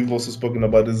 that we've also spoken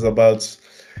about, is about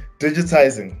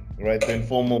digitizing, right? The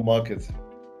informal market.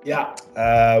 Yeah.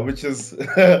 Which is,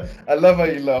 I love how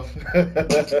you laugh.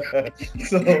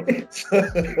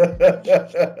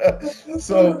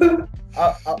 So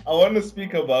I want to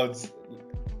speak about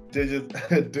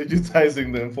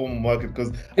digitizing the informal market,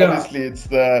 because obviously it's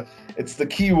the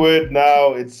key word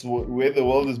now. It's where the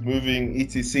world is moving,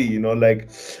 etc. You know, like,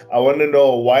 I want to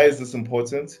know, why is this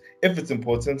important? If it's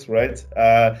important, right?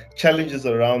 Challenges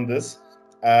around this.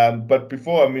 But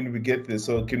before, we get there.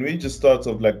 So can we just start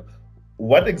off, like,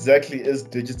 what exactly is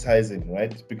digitizing,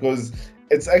 right? Because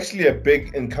it's actually a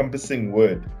big encompassing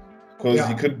word. Because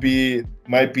you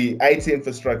might be IT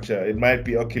infrastructure. It might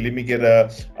be, okay, let me get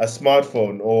a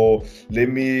smartphone, or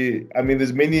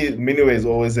there's many ways.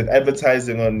 Or is it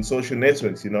advertising on social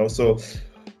networks, you know? So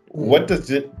what does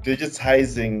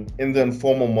digitizing in the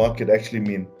informal market actually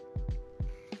mean?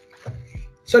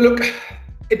 So look,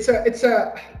 it's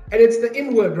the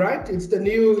inward, right? It's the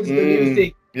new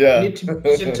thing. Yeah. You need to be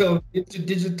digital, you need to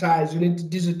digitize, you need to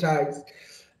digitize.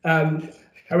 I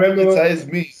remember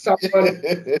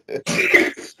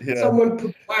someone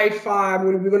put Wi-Fi.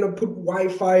 We're going to put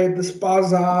Wi-Fi at the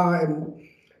spaza, and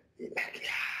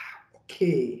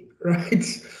okay,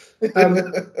 right?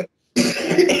 Um,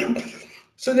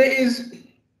 so there is,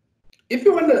 if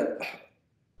you're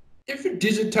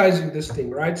digitizing this thing,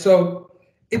 right? So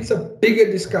it's a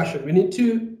bigger discussion. We need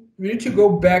to go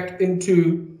back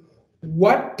into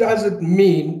what does it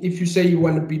mean if you say you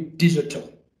want to be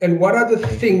digital, and what are the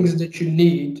things that you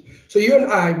need. So you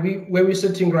and I, where we're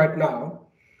sitting right now,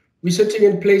 we're sitting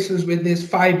in places where there's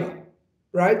fiber,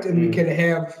 right? And we can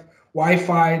have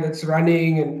Wi-Fi that's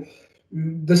running, and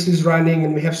this is running,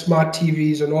 and we have smart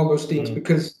TVs and all those things,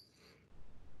 because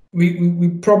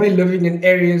we're probably living in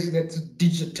areas that's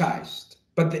digitized,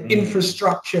 but the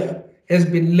infrastructure has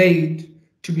been laid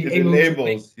to be able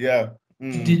enables, to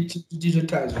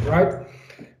digitize it, right?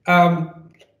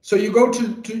 So you go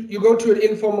to an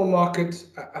informal market,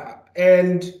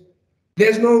 and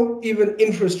there's no even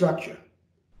infrastructure,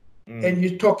 and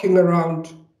you're talking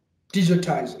around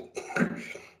digitizing.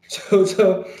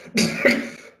 so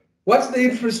what's the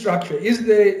infrastructure? Is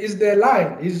there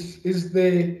line?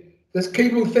 There's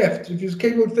cable theft? If there's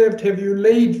cable theft, have you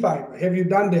laid fiber? Have you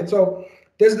done that? So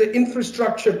there's the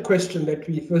infrastructure question that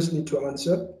we first need to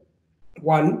answer.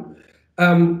 One,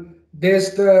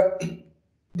 there's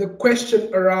the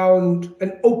question around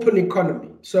an open economy.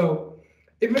 So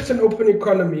if it's an open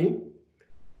economy,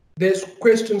 there's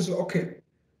questions. Okay,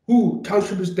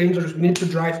 Township is dangerous. We need to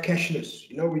drive cashless.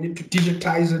 We need to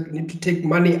digitize it. We need to take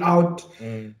money out.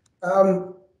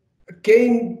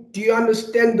 Again, do you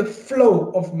understand the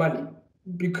flow of money?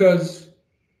 Because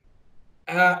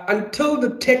until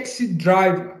the taxi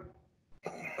driver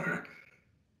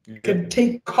can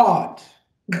take card,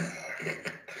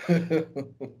 there's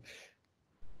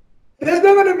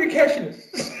not going to be cashless.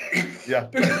 Yeah.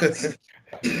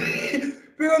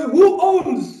 because who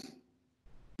owns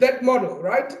that model,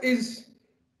 right? Is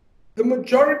the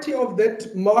majority of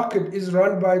that market is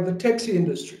run by the taxi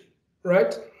industry,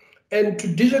 right? And to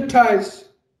digitize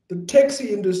the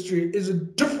taxi industry is a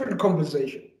different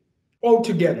conversation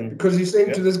altogether, because he's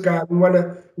saying to this guy, we want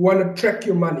to track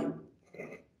your money,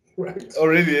 right?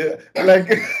 Already, like,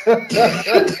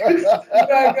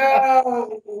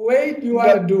 wait, you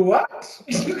want to do what?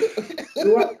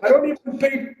 I don't even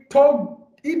pay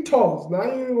e-tolls. Now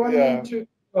you want me to?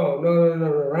 Oh, no,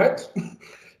 right?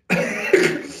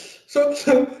 So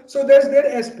there's that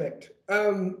aspect.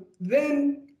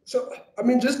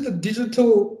 Just the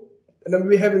digital, and then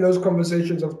we're having those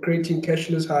conversations of creating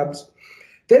cashless hubs.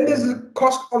 Then there's the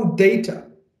cost on data,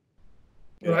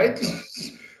 right?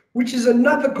 Which is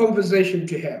another conversation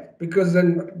to have, because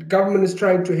then the government is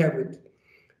trying to have it.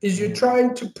 Is you're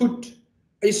trying to put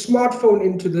a smartphone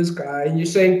into this guy, and you're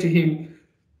saying to him,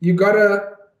 you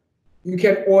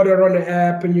can order on an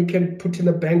app, and you can put in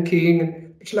the banking,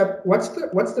 and it's like, what's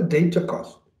the data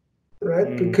cost,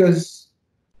 right? Because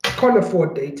I can't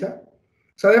afford data.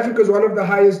 South Africa is one of the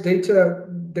highest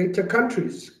data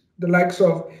countries. The likes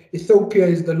of Ethiopia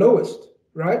is the lowest,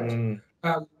 right?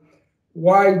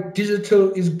 Why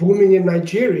digital is booming in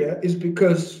Nigeria is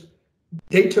because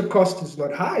data cost is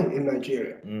not high in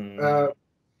Nigeria.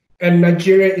 And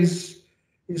Nigeria is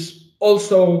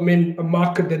also a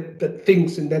market that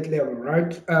thinks in that level,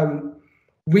 right?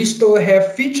 We still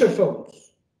have feature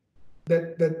phones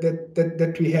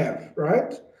that we have,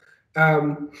 right?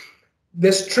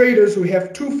 There's traders who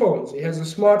have two phones. He has a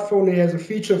smartphone, he has a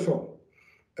feature phone.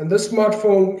 And this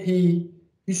smartphone, he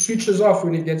switches off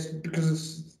when he gets,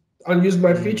 because I'll use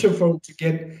my feature phone to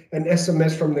get an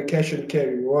SMS from the cash and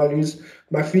carry, or I'll use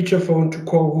my feature phone to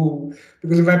call who,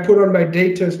 because if I put on my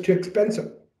data, it's too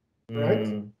expensive,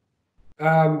 right?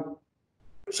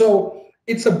 So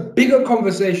it's a bigger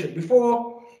conversation.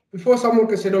 Before someone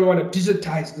can say, no, we want to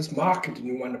digitize this market, and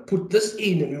we want to put this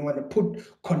in, and we want to put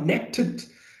connected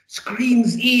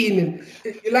screens in,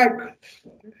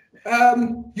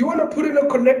 and you want to put in a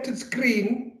connected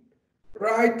screen,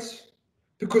 right?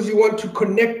 Because you want to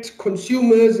connect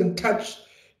consumers and touch.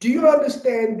 Do you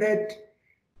understand that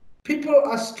people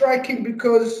are striking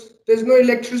because there's no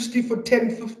electricity for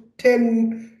 10,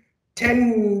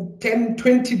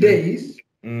 20 days?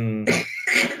 And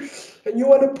you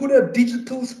want to put a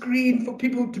digital screen for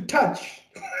people to touch?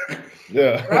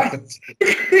 Right?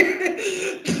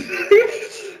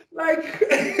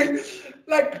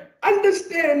 like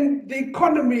understand the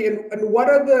economy and what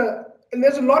are and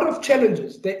there's a lot of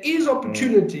challenges. There is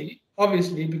opportunity,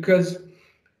 obviously, because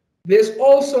there's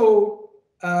also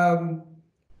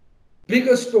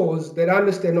bigger stores that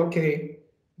understand, okay,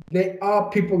 there are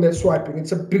people that swiping.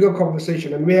 It's a bigger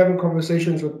conversation, and we're having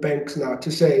conversations with banks now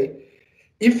to say,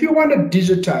 if you want to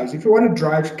digitize, if you want to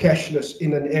drive cashless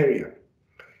in an area,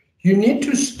 you need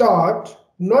to start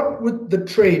not with the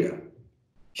trader.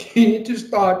 You need to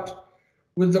start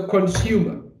with the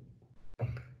consumer.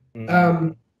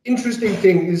 Mm. Interesting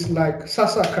thing is like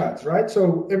SASA cards, right?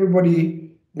 So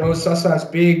everybody knows SASA is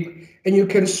big, and you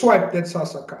can swipe that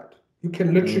SASA card. You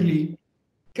can literally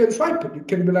can swipe it. You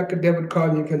can be like a debit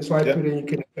card, and you can swipe it and you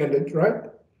can spend it, right?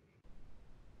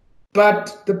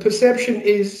 But the perception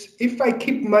is if I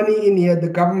keep money in here, the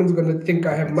government's going to think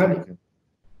I have money.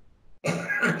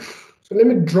 So let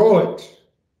me draw it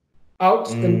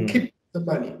out and keep the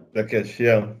money. The cash,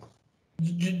 yeah.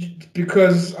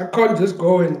 Because I can't just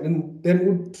go and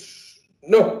then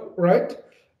no, right?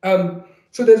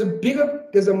 So there's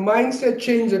a mindset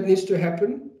change that needs to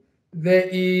happen. There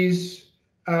is,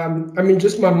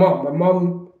 just my mom. My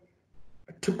mom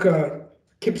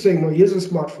kept saying, "No, here's a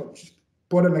smartphone." She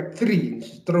bought it like 3, and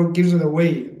she gives it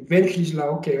away. Eventually, she's like,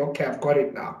 "Okay, I've got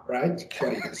it now, right?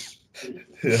 Got it."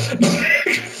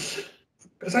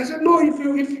 Because I said, "No,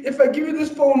 if I give you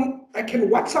this phone, I can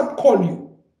WhatsApp call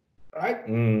you, right?"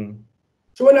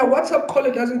 So when I WhatsApp call,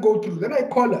 it doesn't go through. Then I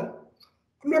call her.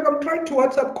 I'm like, "I'm trying to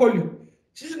WhatsApp call you."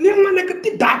 She says, "No, man, I got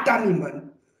the data,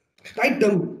 man. Write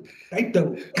down.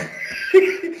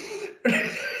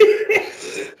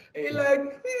 You're like,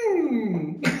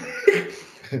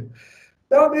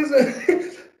 Now there's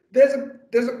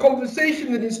a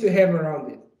conversation that needs to have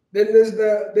around it. Then there's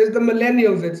the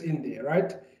millennials that's in there,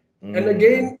 right? And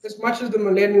again, as much as the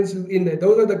millennials are in there,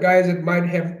 those are the guys that might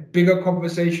have bigger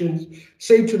conversations.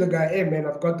 Say to the guy, "Hey man,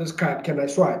 I've got this card, can I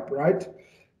swipe?" Right?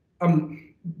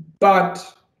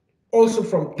 But also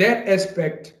from that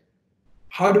aspect,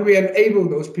 how do we enable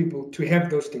those people to have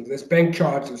those things? There's bank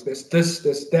charges, there's this,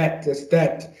 there's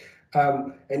that.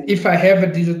 And if I have a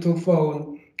digital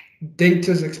phone, data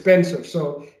is expensive.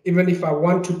 So even if I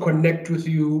want to connect with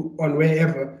you on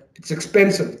wherever, it's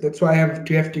expensive. That's why I have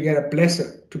to get a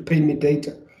blesser to pay me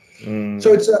data.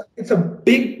 So it's a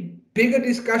bigger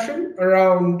discussion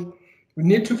around. We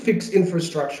need to fix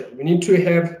infrastructure. We need to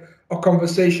have a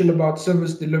conversation about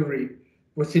service delivery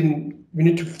we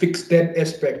need to fix that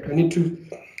aspect. We need to,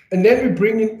 and then we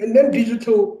bring in, and then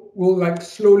digital will like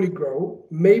slowly grow.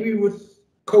 Maybe with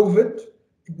COVID,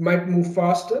 it might move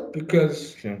faster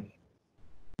because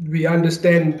we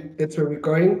understand that's where we're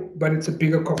going, but it's a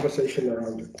bigger conversation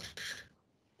around it.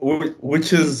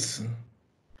 Which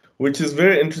is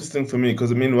very interesting for me,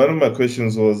 because I mean, one of my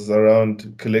questions was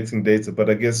around collecting data, but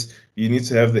I guess you need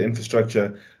to have the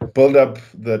infrastructure, build up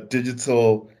the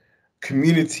digital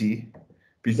community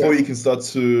before you can start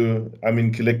to,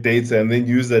 collect data and then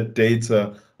use that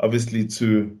data, obviously,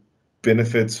 to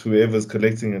benefit whoever's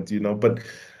collecting it, But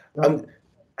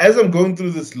as I'm going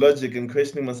through this logic and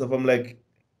questioning myself, I'm like,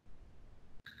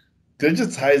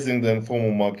 digitizing the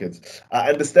informal market.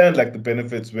 I understand like the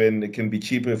benefits when it can be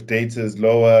cheaper if data is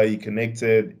lower, you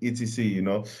connected,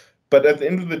 etc. But at the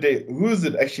end of the day, who is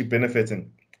it actually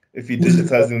benefiting if you're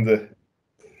digitizing the?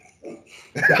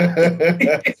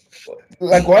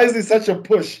 Like, why is there such a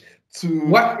push to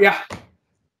what? Yeah.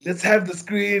 Let's have the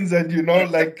screens and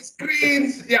like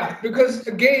screens. Yeah, because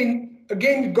again,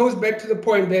 it goes back to the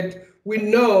point that we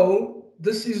know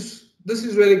this is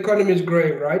where the economy is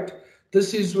growing, right?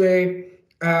 This is where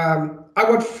I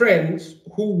got friends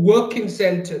who work in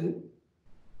Sandton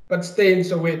but stay in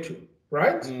Soweto,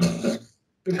 right?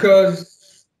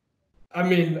 Because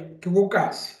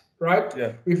Kivukas, right?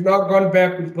 Yeah. We've now gone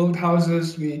back, we've built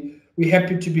houses, we're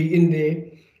happy to be in there.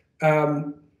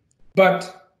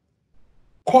 But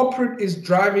corporate is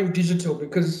driving digital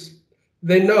because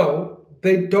they know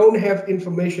they don't have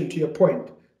information, to your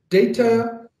point.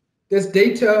 Data, there's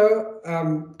data,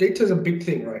 data is a big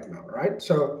thing right now, right?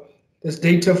 So there's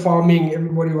data farming,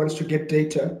 everybody wants to get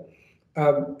data.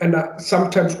 And I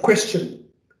sometimes question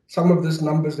some of these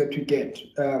numbers that we get.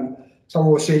 Some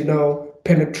will say, no,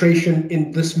 penetration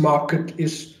in this market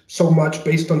is so much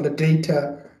based on the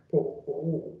data.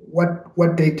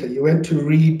 What data? You went to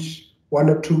read 1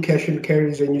 or 2 cash and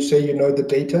carries and you say you know the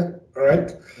data, all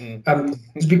right?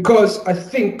 It's because I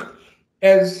think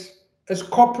as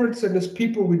corporates and as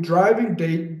people, we're driving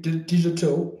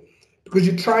digital because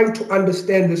you're trying to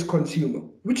understand this consumer,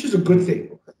 which is a good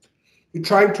thing. You're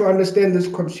trying to understand this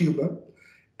consumer.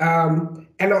 And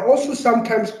I also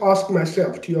sometimes ask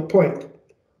myself, to your point,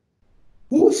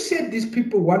 who said these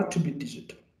people want to be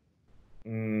digital?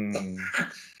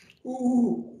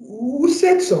 Who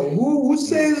said so? Who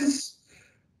says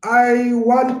I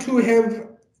want to have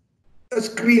a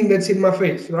screen that's in my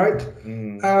face, right?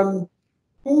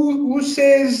 Who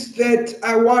says that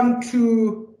I want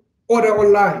to order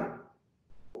online?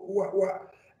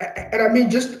 And I mean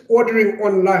just ordering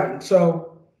online.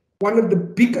 So one of the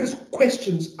biggest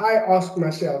questions I ask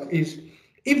myself is,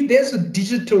 if there's a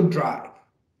digital drive,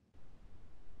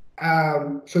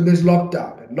 So there's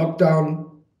lockdown, and lockdown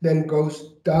then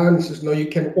goes down and says, no, you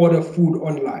can order food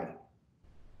online.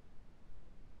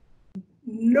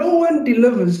 No one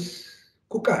delivers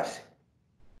kukas.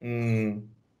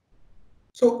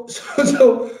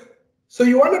 So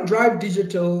you want to drive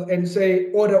digital and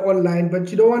say order online, but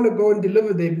you don't want to go and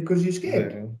deliver there because you're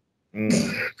scared.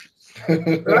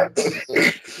 Right?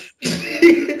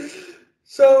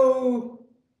 So,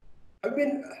 I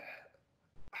mean,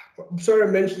 I'm sorry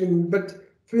I'm mentioning, but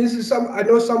for instance, I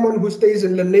know someone who stays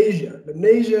in Lenasia.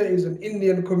 Lenasia is an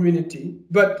Indian community,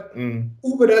 but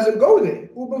Uber doesn't go there.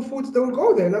 Uber foods don't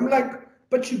go there. And I'm like,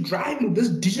 but you're driving this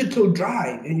digital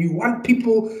drive and you want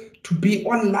people to be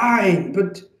online,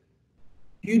 but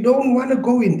you don't want to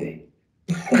go in there.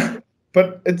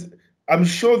 But I'm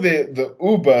sure the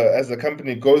Uber as a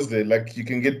company goes there, like you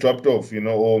can get dropped off,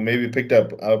 or maybe picked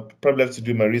up. I'll probably have to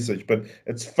do my research, but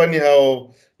it's funny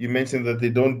how you mentioned that they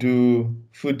don't do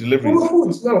food deliveries. Uber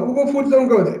foods don't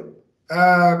go there.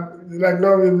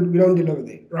 No, we don't deliver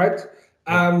there, right?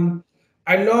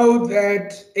 I know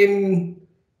that in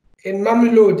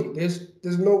Mamelodi,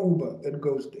 there's no Uber that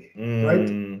goes there, right?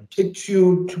 Takes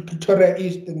you to Pretoria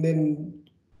East and then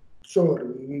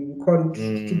we can't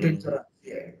take that,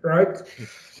 right?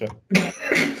 Sure.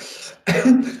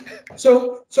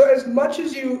 So as much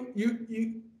as you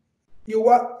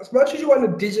want, as much as you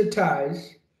want to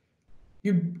digitize,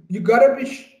 you gotta be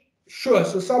sure.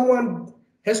 So someone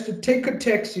has to take a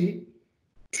taxi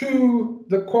to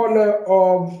the corner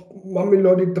of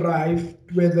Mamelodi Drive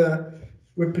where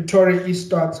Pretoria East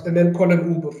starts, and then call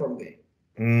an Uber from there.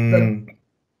 Right?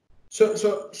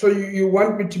 So you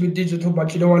want me to be digital,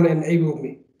 but you don't want to enable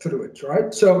me through it,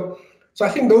 right? So I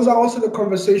think those are also the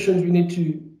conversations we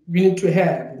need to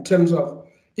have in terms of,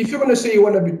 if you're going to say you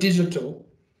want to be digital,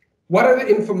 what are the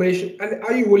information, and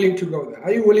are you willing to go there?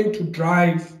 Are you willing to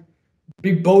drive,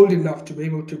 be bold enough to be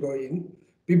able to go in,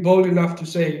 be bold enough to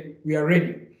say we are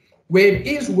ready? Where it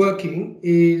is working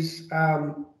is,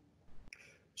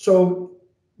 so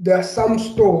there are some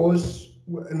stores,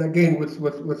 and again with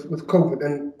COVID,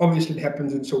 and obviously it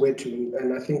happens in Soweto,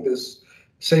 and I think this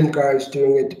same guy is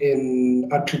doing it in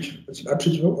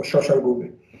Atteridgeville or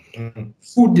Shoshanguve.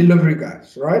 Food delivery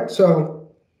guys, right? So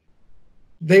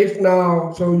they've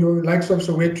now, so your likes of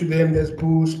Soweto, them, there's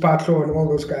Boost, Patro, and all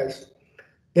those guys.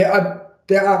 There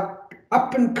are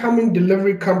up and coming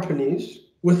delivery companies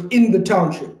within the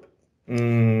township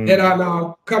that are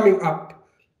now coming up,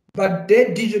 but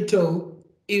their digital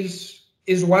is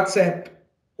WhatsApp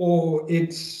or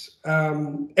it's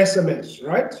SMS,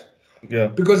 right? Yeah.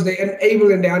 Because they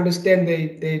enable and they understand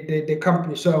the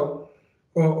company. So,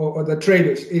 or the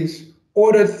traders is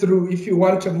order through. If you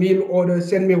want a meal order,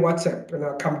 send me WhatsApp and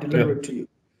I'll come deliver it to you.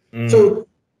 So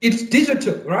it's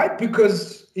digital, right?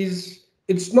 Because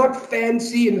it's not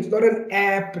fancy and it's not an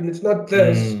app and it's not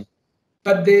this,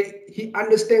 but he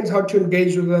understands how to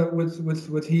engage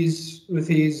with his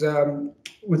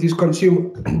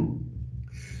consumer.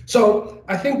 So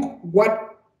I think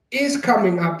what is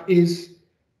coming up is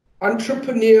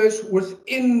entrepreneurs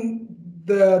within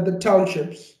the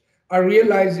townships are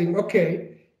realizing,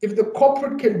 okay, if the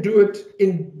corporate can do it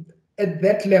at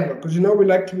that level, because we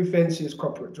like to be fancy as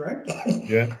corporate, right?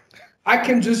 Yeah. I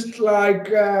can just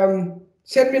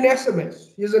send me an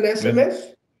SMS. Here's an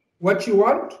SMS, what you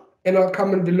want, and I'll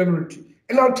come and deliver it to you.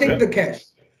 And I'll take the cash.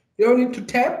 You don't need to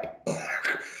tap.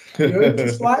 You don't need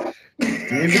to swipe.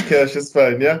 Give me the cash, it's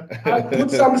fine, yeah? I'll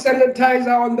put some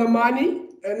sanitizer on the money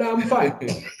and I'm fine.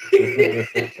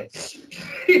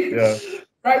 Yeah.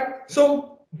 Right?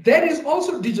 So that is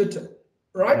also digital,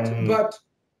 right? But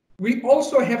we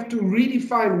also have to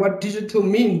redefine what digital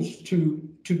means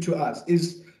to us.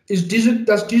 Does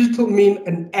digital mean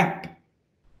an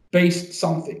app-based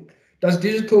something? Does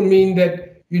digital mean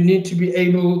that you need to be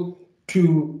able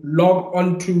to log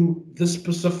onto the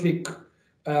specific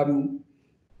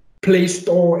Play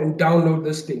Store and download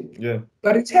this thing? Yeah.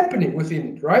 But it's happening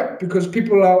within it, right? Because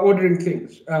people are ordering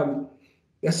things.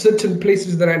 There are certain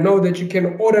places that I know that you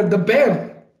can order the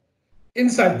bev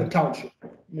inside the township.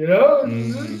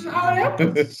 This is how it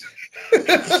happens.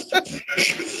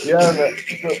 Yeah,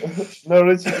 no,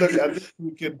 Richard, look, I think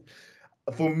we could,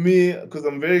 for me, because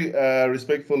I'm very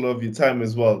respectful of your time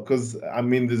as well, because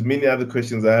there's many other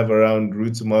questions I have around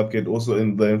route to market, also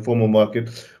in the informal market,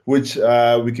 which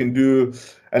we can do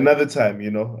another time,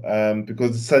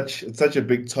 because it's such a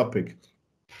big topic.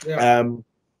 Yeah.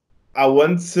 I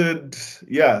wanted,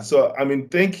 so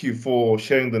thank you for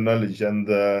sharing the knowledge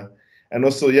and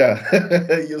also,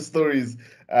 your stories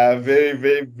are very,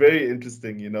 very, very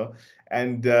interesting,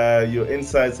 and your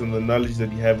insights and the knowledge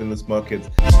that you have in this market.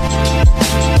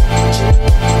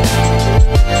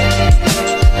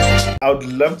 I would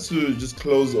love to just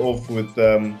close off with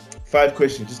 5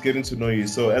 questions, just getting to know you.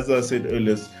 So as I said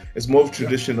earlier, it's more of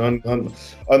tradition on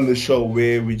the show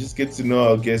where we just get to know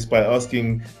our guests by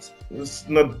asking, it's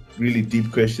not really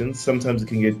deep questions. Sometimes it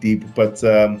can get deep, but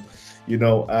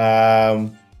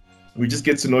we just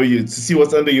get to know you to see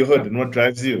what's under your hood and what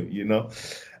drives you,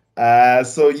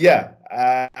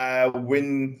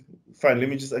 fine, let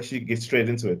me just actually get straight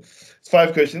into it. It's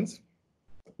 5 questions.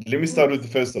 Let me start with the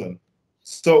first one.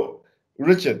 So,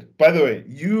 Richard, by the way,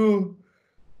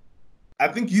 I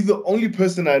think you're the only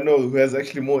person I know who has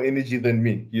actually more energy than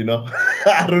me,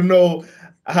 I don't know.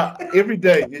 Every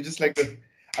day, you're just like,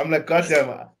 I'm like, God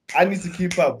damn, I need to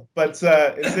keep up. But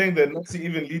in saying that, not to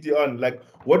even lead you on, like,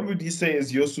 what would you say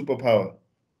is your superpower?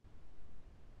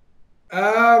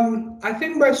 I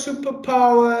think my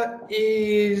superpower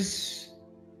is,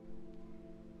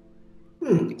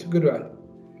 it's a good one.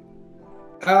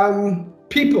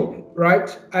 People,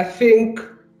 right? I think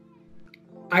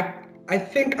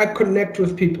I connect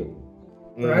with people,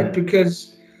 right?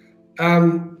 Because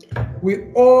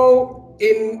we all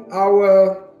in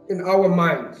our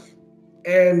minds,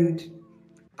 and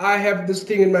I have this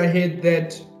thing in my head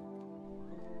that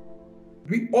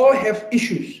we all have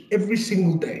issues every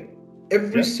single day.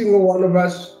 Every single one of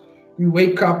us, we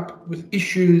wake up with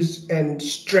issues and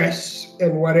stress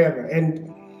and whatever. And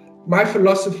my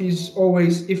philosophy is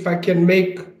always, if I can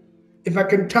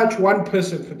touch one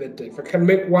person for that day, if I can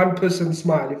make one person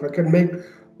smile, if I can make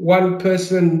one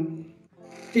person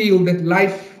feel that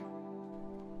life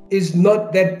is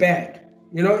not that bad,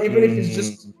 even if it's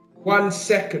just 1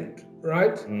 second,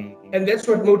 right? And that's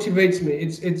what motivates me.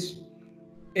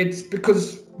 It's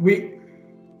because we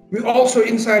also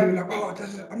inside, we're like,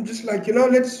 I'm just like, we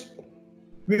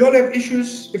all have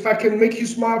issues. If I can make you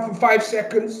smile for 5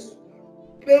 seconds,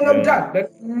 then I'm done.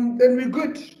 Then we're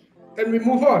good, and we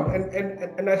move on.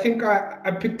 And I think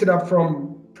I picked it up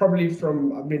from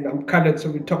I'm colored, so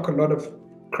we talk a lot of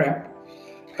crap.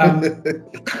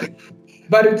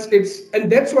 But and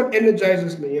that's what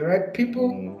energizes me, right?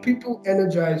 People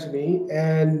energize me,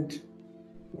 and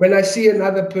when I see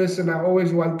another person, I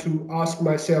always want to ask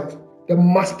myself, there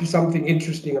must be something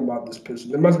interesting about this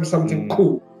person. There must be something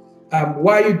cool.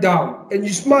 Why are you down? And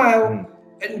you smile,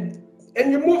 and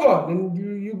you move on,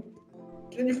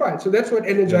 and you're fine. So that's what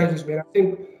energizes me. And I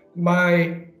think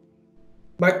my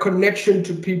connection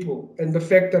to people, and the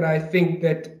fact that I think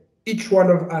that each one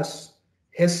of us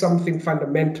has something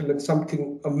fundamental and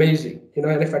something amazing, and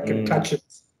if I can touch it,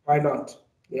 why not?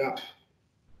 Yeah.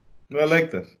 I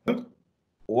like that.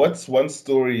 What's one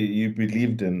story you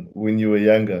believed in when you were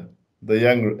younger, the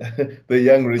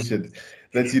young Richard,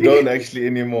 that you don't actually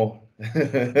anymore?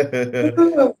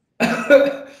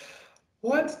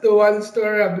 What's the one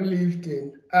story I believed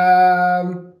in?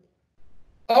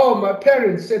 My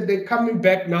parents said they're coming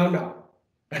back now.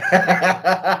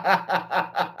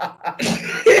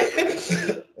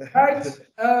 Right.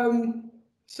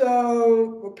 So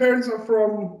my parents are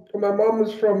my mom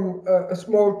is from a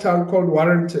small town called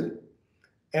Warrington.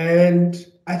 And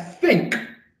I think,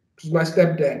 it was my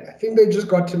stepdad, I think they just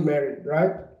got him married,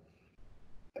 right?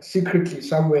 Secretly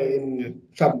somewhere,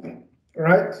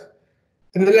 right?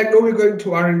 And they're like, no, we're going to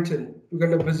Warrington. We're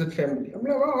going to visit family. I'm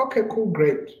like, oh, okay, cool,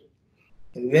 great.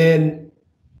 And then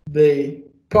they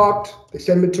parked. They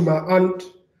sent me to my aunt.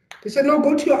 They said, no,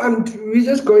 go to your aunt. We're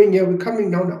just going here. We're coming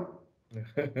now.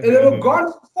 And they were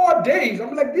gone for 4 days.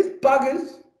 I'm like, these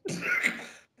buggers.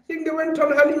 I think they went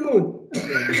on honeymoon.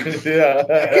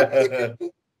 Yeah.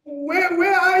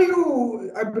 Where are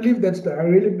you? I believe that's I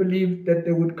really believe that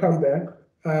they would come back.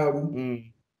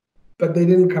 But they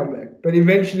didn't come back. But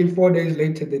eventually, 4 days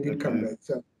later, they did come back.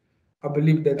 So I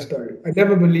believe that story. I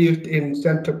never believed in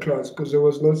Santa Claus because there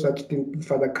was no such thing as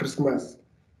Father Christmas.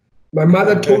 My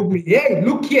mother told me, hey,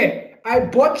 look here. I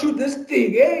bought you this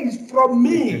thing. Hey, it's from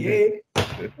me.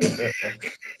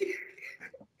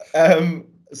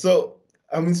 So,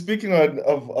 speaking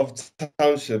of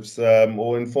townships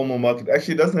or informal market,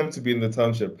 actually, it doesn't have to be in the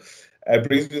township. It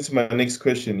brings me to my next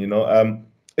question.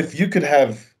 If you could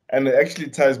have, and it actually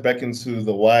ties back into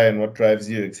the why and what drives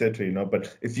you, etc.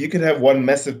 But if you could have one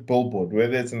massive billboard,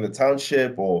 whether it's in the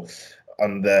township or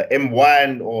on the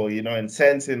M1 or in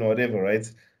Sandton or whatever, right?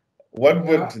 What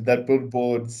would that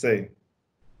billboard say?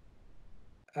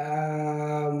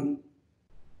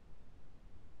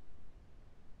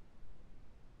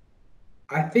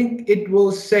 I think it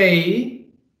will say,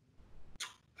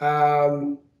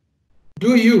 do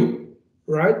you,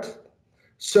 right?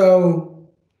 So,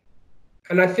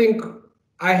 and I think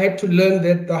I had to learn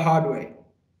that the hard way,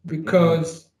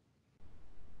 because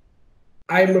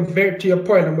to your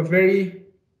point, I'm a very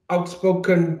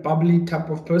outspoken, bubbly type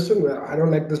of person. Well, I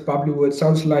don't like this bubbly word.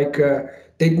 Sounds like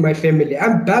date my family.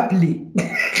 I'm bubbly.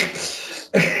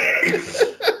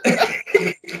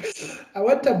 I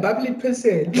want a bubbly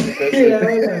person.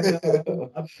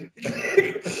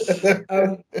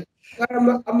 But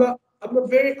I'm a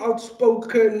very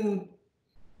outspoken,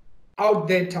 out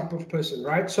there type of person,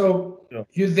 right? So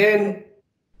you then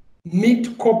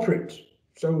meet corporate.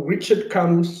 So Richard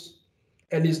comes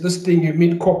and is this thing, you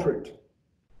meet corporate.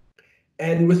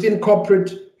 And within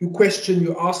corporate, you question,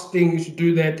 you ask things, you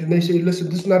do that, and they say, listen,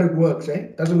 this is not how it works, eh?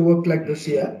 It doesn't work like this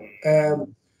here.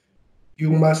 You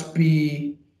must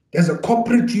be, there's a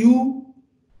corporate you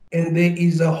and there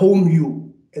is a home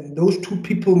you. And those two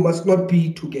people must not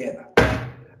be together.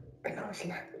 And I was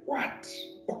like, what?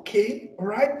 Okay, all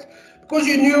right. Because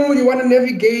you knew you want to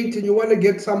navigate and you want to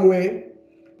get somewhere.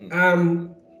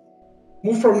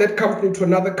 Move from that company to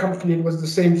another company, it was the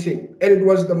same thing. And it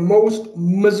was the most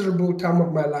miserable time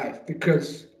of my life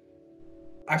because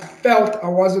I felt I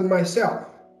wasn't myself.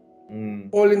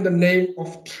 All in the name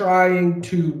of trying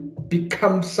to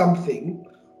become something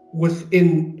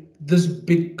within this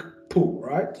big pool,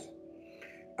 right?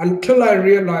 Until I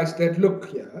realized that, look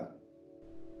here,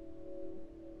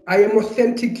 I am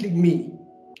authentically me.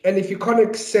 And if you can't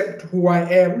accept who I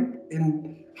am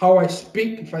in how I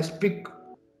speak, if I speak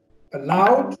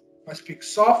loud, if I speak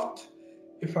soft,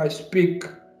 if I speak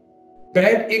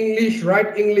bad English,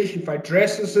 right English, if I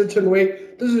dress a certain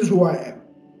way, this is who I am.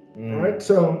 All right.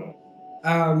 So,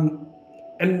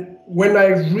 and when I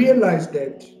realized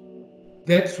that,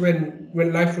 that's when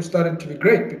life was starting to be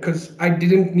great, because I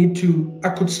didn't need to, I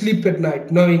could sleep at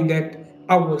night knowing that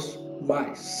I was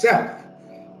myself.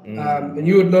 And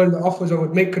you would know in the office I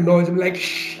would make a noise. I'm like,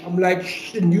 shh. I'm like,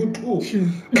 shh, and you too.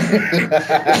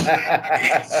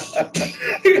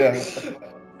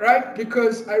 Right?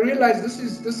 Because I realized this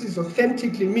is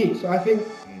authentically me. So I think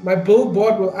my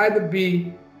billboard will either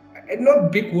be, and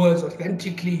not big words,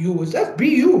 authentically you. It's just be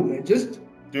you, man. Just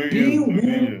be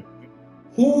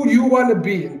who you want to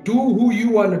be and do who you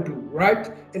want to do, right?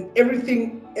 And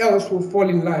everything else will fall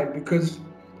in line, because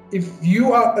if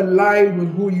you are aligned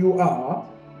with who you are,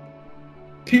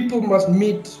 people must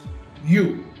meet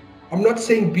you. I'm not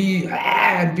saying be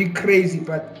crazy,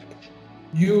 but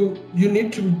you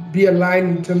need to be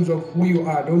aligned in terms of who you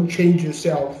are. Don't change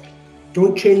yourself.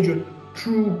 Don't change your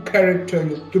true character,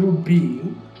 your true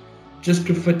being, just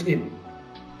to fit in.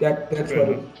 That's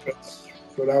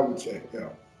what I would say. Yeah.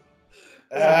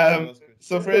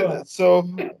 So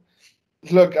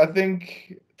look, I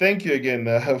think, thank you again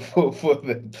for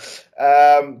that.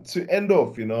 To end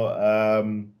off,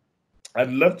 I'd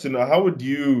love to know, how would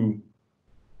you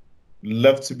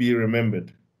love to be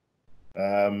remembered?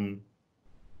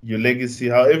 Your legacy,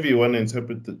 however you want to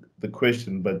interpret the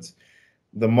question, but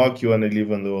the mark you want to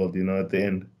leave on the world, at the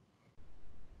end.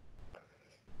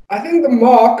 I think the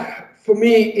mark for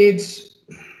me,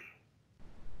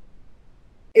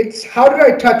 it's how did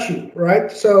I touch you,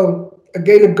 right? So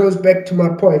again, it goes back to my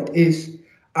point, is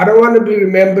I don't want to be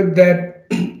remembered that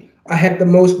I had the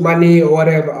most money or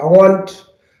whatever. I want,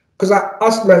 because I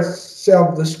ask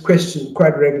myself this question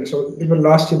quite regularly. So even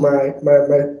last year,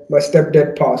 my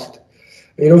stepdad passed.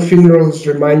 Funerals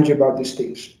remind you about these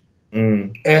things.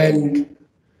 And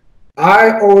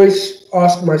I always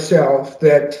ask myself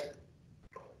that,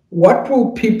 what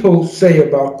will people say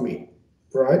about me,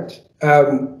 right?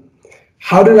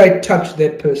 How did I touch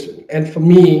that person? And for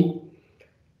me,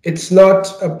 it's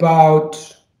not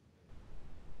about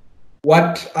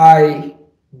what I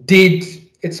did.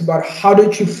 It's about how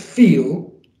did you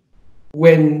feel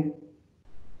when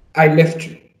I left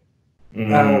you?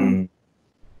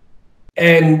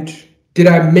 And did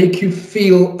I make you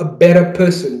feel a better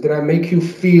person? Did I make you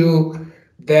feel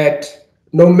that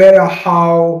no matter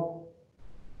how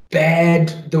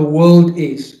bad the world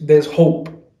is, there's hope,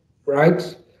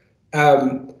 right?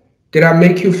 Did I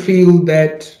make you feel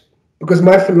that, because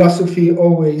my philosophy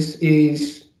always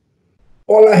is,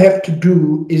 all I have to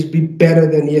do is be better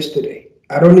than yesterday.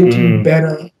 I don't need to be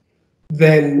better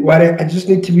than I just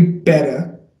need to be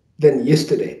better than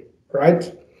yesterday,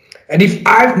 right? And if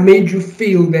I've made you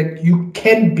feel that you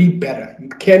can be better, you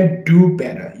can do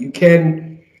better,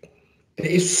 there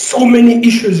is so many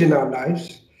issues in our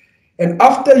lives. And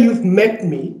after you've met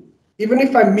me, even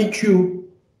if I meet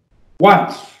you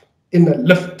once in a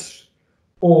lift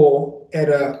or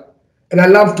and I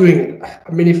love doing it.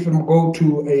 I mean, if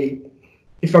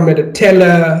I'm at a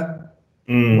teller,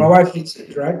 my wife hates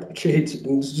it, right? She hates it.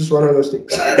 And it's just one of those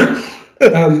things.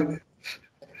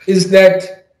 Is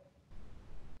that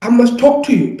I must talk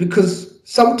to you, because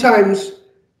sometimes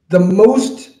the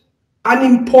most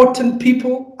unimportant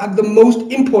people are the most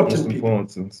Most important people.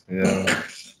 important. Yeah.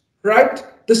 Right?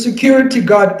 The security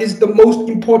guard is the most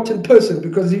important person,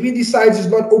 because if he decides he's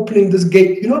not opening this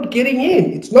gate, you're not getting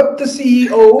in. It's not the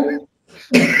CEO.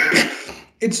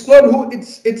 It's not who.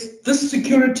 It's this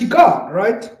security guard,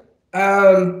 right?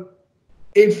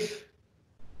 If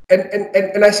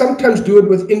and I sometimes do it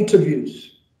with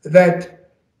interviews,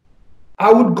 that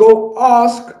I would go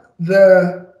ask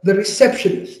the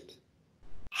receptionist,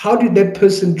 how did that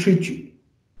person treat you?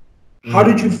 How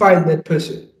did you find that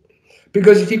person?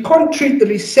 Because if you can't treat the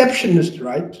receptionist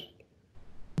right,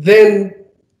 then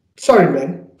sorry,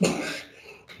 man.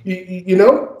 It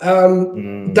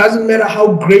doesn't matter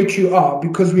how great you are,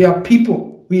 because we are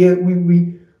people. We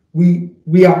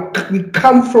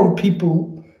come from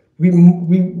people. We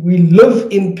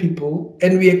live in people,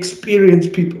 and we experience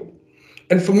people.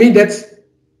 And for me, that's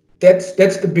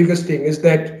the biggest thing, is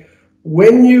that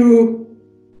when you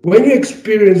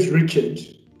experience Richard,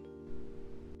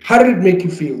 how did it make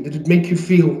you feel? Did it make you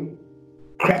feel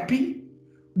crappy?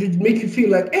 Did it make you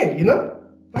feel like, hey,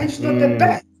 life's not that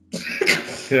bad?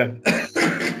 Yeah.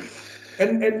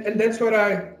 and that's what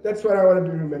I want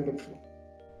to be remembered for.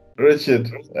 Richard,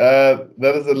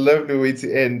 that is a lovely way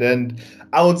to end. And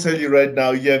I will tell you right now,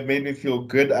 you have made me feel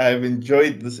good. I have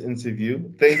enjoyed this interview.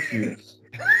 Thank you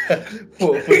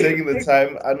for taking the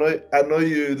time. I know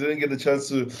you didn't get a chance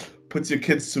to put your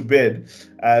kids to bed,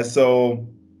 so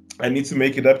I need to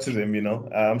make it up to them.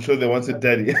 I'm sure they wanted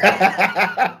daddy.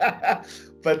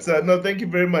 But no, thank you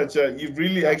very much. You've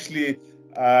really actually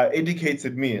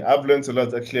educated me. I've learned a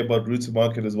lot actually about route to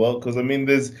market as well. Because I mean,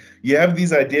 you have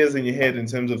these ideas in your head in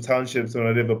terms of townships or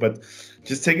whatever, but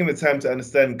just taking the time to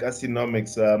understand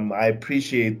Kasinomics, I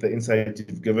appreciate the insight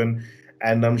you've given.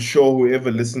 And I'm sure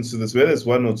whoever listens to this, whether it's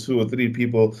one or two or three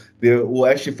people, they will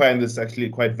actually find this actually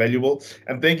quite valuable.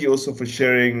 And thank you also for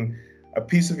sharing a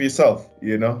piece of yourself,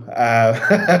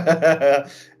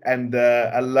 and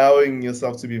allowing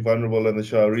yourself to be vulnerable on the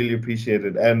show. I really appreciate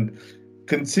it. And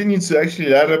continue to actually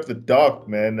light up the dark,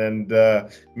 man, and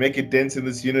make a dent in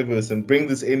this universe and bring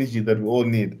this energy that we all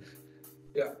need.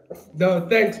 Yeah. No,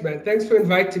 thanks, man. Thanks for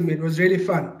inviting me. It was really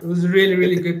fun. It was really,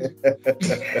 really good.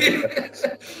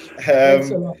 Thanks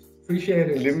a lot. Appreciate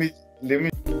it. Let me